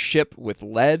entire ship with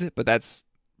lead, but that's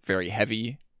very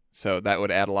heavy, so that would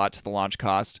add a lot to the launch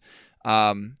cost.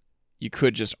 You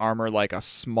could just armor like a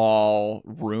small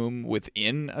room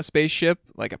within a spaceship,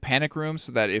 like a panic room,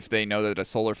 so that if they know that a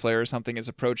solar flare or something is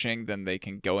approaching, then they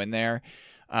can go in there,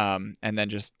 and then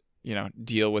just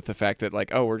deal with the fact that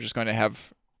like, oh, we're just going to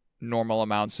have normal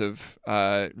amounts of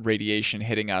radiation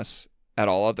hitting us at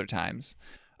all other times.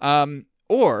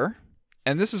 Or,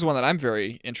 and this is one that I'm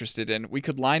very interested in, we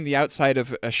could line the outside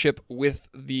of a ship with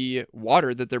the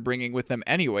water that they're bringing with them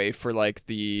anyway for the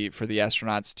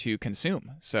astronauts to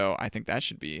consume. So I think that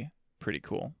should be pretty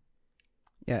cool.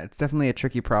 Yeah, it's definitely a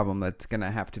tricky problem that's going to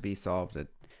have to be solved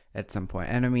at some point.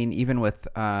 And I mean, even with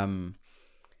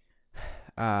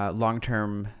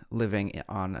long-term living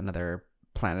on another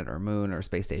planet or moon or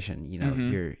space station,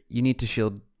 you need to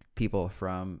shield people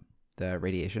from the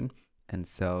radiation. And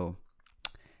so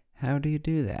how do you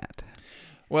do that?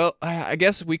 Well, I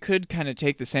guess we could kind of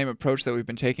take the same approach that we've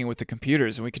been taking with the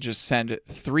computers, and we could just send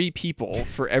 3 people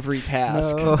for every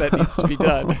task that needs to be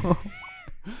done.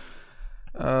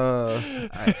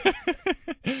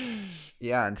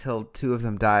 Yeah, until 2 of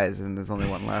them dies and there's only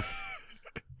 1 left.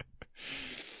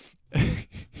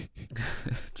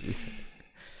 Jeez.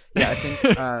 Yeah, I think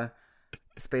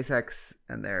SpaceX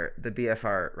and the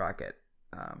BFR rocket,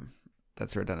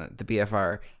 that's redundant. The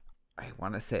BFR, I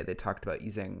want to say they talked about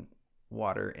using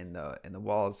water in the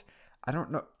walls. I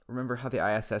don't remember how the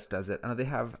ISS does it. I know they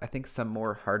have, I think, some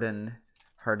more hardened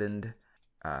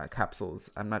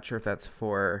capsules. I'm not sure if that's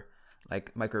for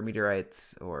like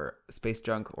micrometeorites or space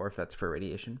junk, or if that's for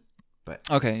radiation. But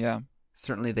okay, yeah,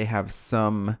 certainly they have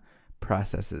some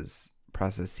processes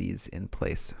in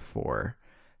place for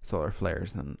solar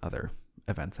flares and other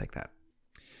events like that.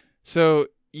 So,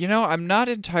 I'm not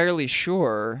entirely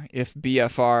sure if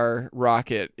BFR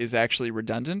rocket is actually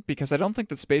redundant, because I don't think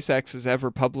that SpaceX has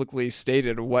ever publicly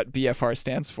stated what BFR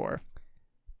stands for.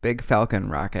 Big Falcon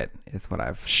rocket is what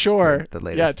I've heard the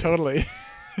latest. Yeah, totally.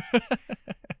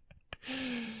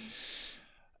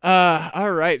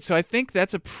 All right. So I think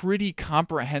that's a pretty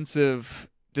comprehensive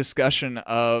discussion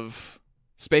of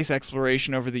space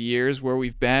exploration over the years, where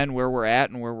we've been, where we're at,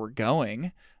 and where we're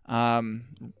going.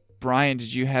 Brian,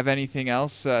 did you have anything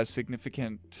else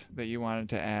significant that you wanted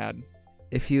to add?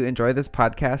 If you enjoy this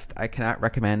podcast, I cannot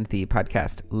recommend the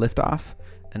podcast Liftoff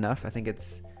enough. I think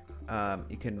it's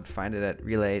you can find it at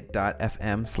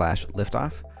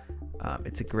relay.fm/liftoff.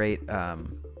 It's a great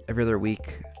every other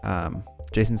week.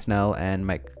 Jason Snell and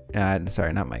Mike,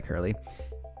 not Mike Hurley.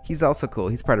 He's also cool.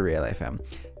 He's part of Relay FM.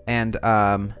 And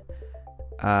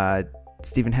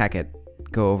Stephen Hackett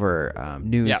go over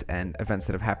news and events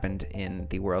that have happened in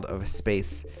the world of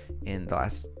space in the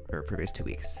last or previous 2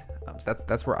 weeks. So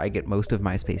that's where I get most of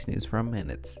my space news from,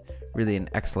 and it's really an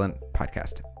excellent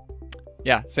podcast.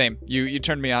 Yeah, same. You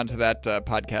turned me on to that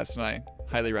podcast, and I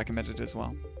highly recommend it as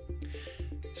well.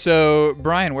 So,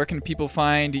 Brian, where can people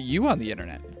find you on the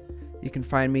internet? You can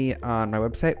find me on my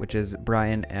website, which is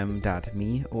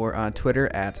brianm.me, or on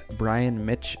Twitter at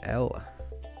brianmitchL.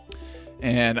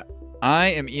 And I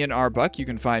am Ian R. Buck. You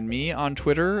can find me on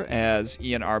Twitter as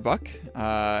Ian R. Buck.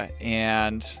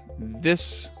 And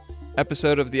this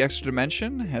episode of The Extra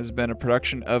Dimension has been a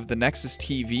production of the Nexus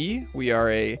TV. We are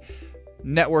a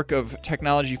network of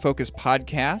technology-focused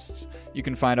podcasts. You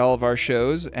can find all of our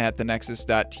shows at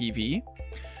thenexus.tv.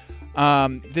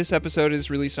 This episode is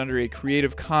released under a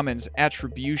Creative Commons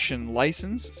Attribution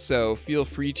license, so feel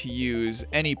free to use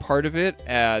any part of it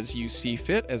as you see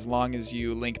fit, as long as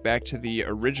you link back to the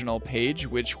original page,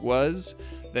 which was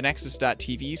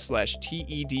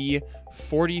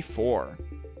thenexus.tv/TED44.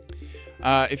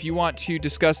 If you want to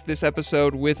discuss this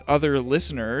episode with other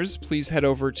listeners, please head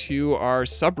over to our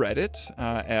subreddit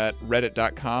at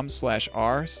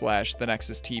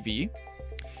reddit.com/r/thenexustv.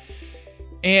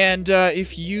 And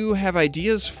if you have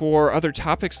ideas for other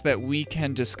topics that we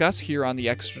can discuss here on the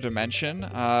Extra Dimension,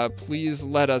 please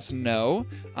let us know.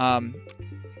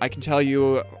 I can tell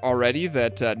you already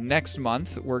that next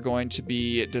month we're going to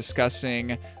be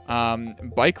discussing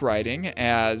bike riding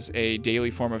as a daily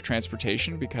form of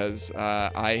transportation, because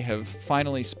I have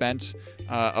finally spent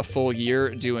a full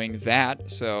year doing that.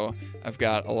 So I've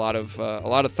got a lot of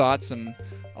thoughts and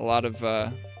a lot of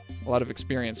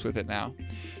experience with it now.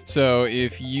 So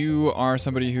if you are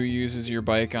somebody who uses your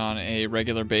bike on a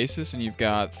regular basis and you've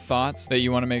got thoughts that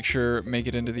you want to make sure make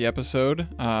it into the episode,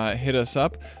 hit us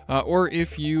up. Or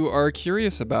if you are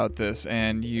curious about this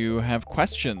and you have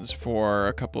questions for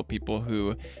a couple of people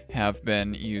who have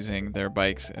been using their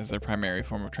bikes as their primary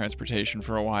form of transportation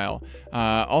for a while,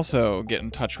 also get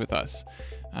in touch with us.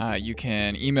 You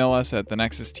can email us at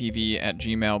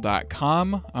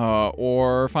thenexustv@gmail.com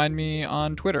or find me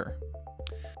on Twitter.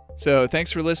 So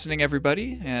thanks for listening,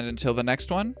 everybody, and until the next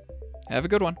one, have a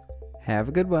good one. Have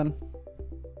a good one.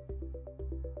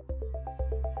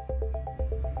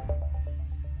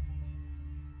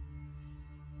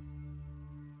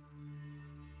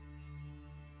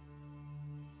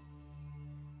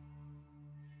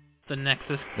 The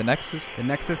Nexus The Nexus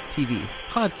TV.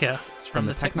 podcasts from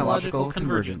the Technological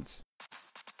Convergence.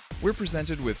 We're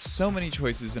presented with so many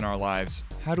choices in our lives.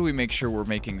 How do we make sure we're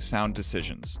making sound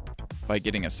decisions? By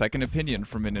getting a second opinion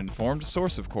from an informed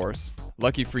source, of course.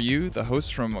 Lucky for you, the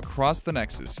hosts from across the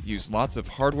Nexus use lots of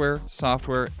hardware,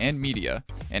 software, and media,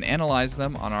 and analyze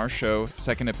them on our show,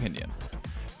 Second Opinion.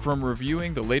 From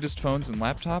reviewing the latest phones and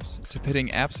laptops to pitting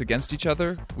apps against each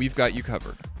other, we've got you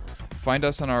covered. Find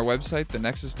us on our website,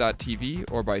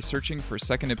 thenexus.tv, or by searching for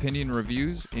Second Opinion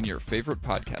reviews in your favorite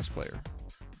podcast player.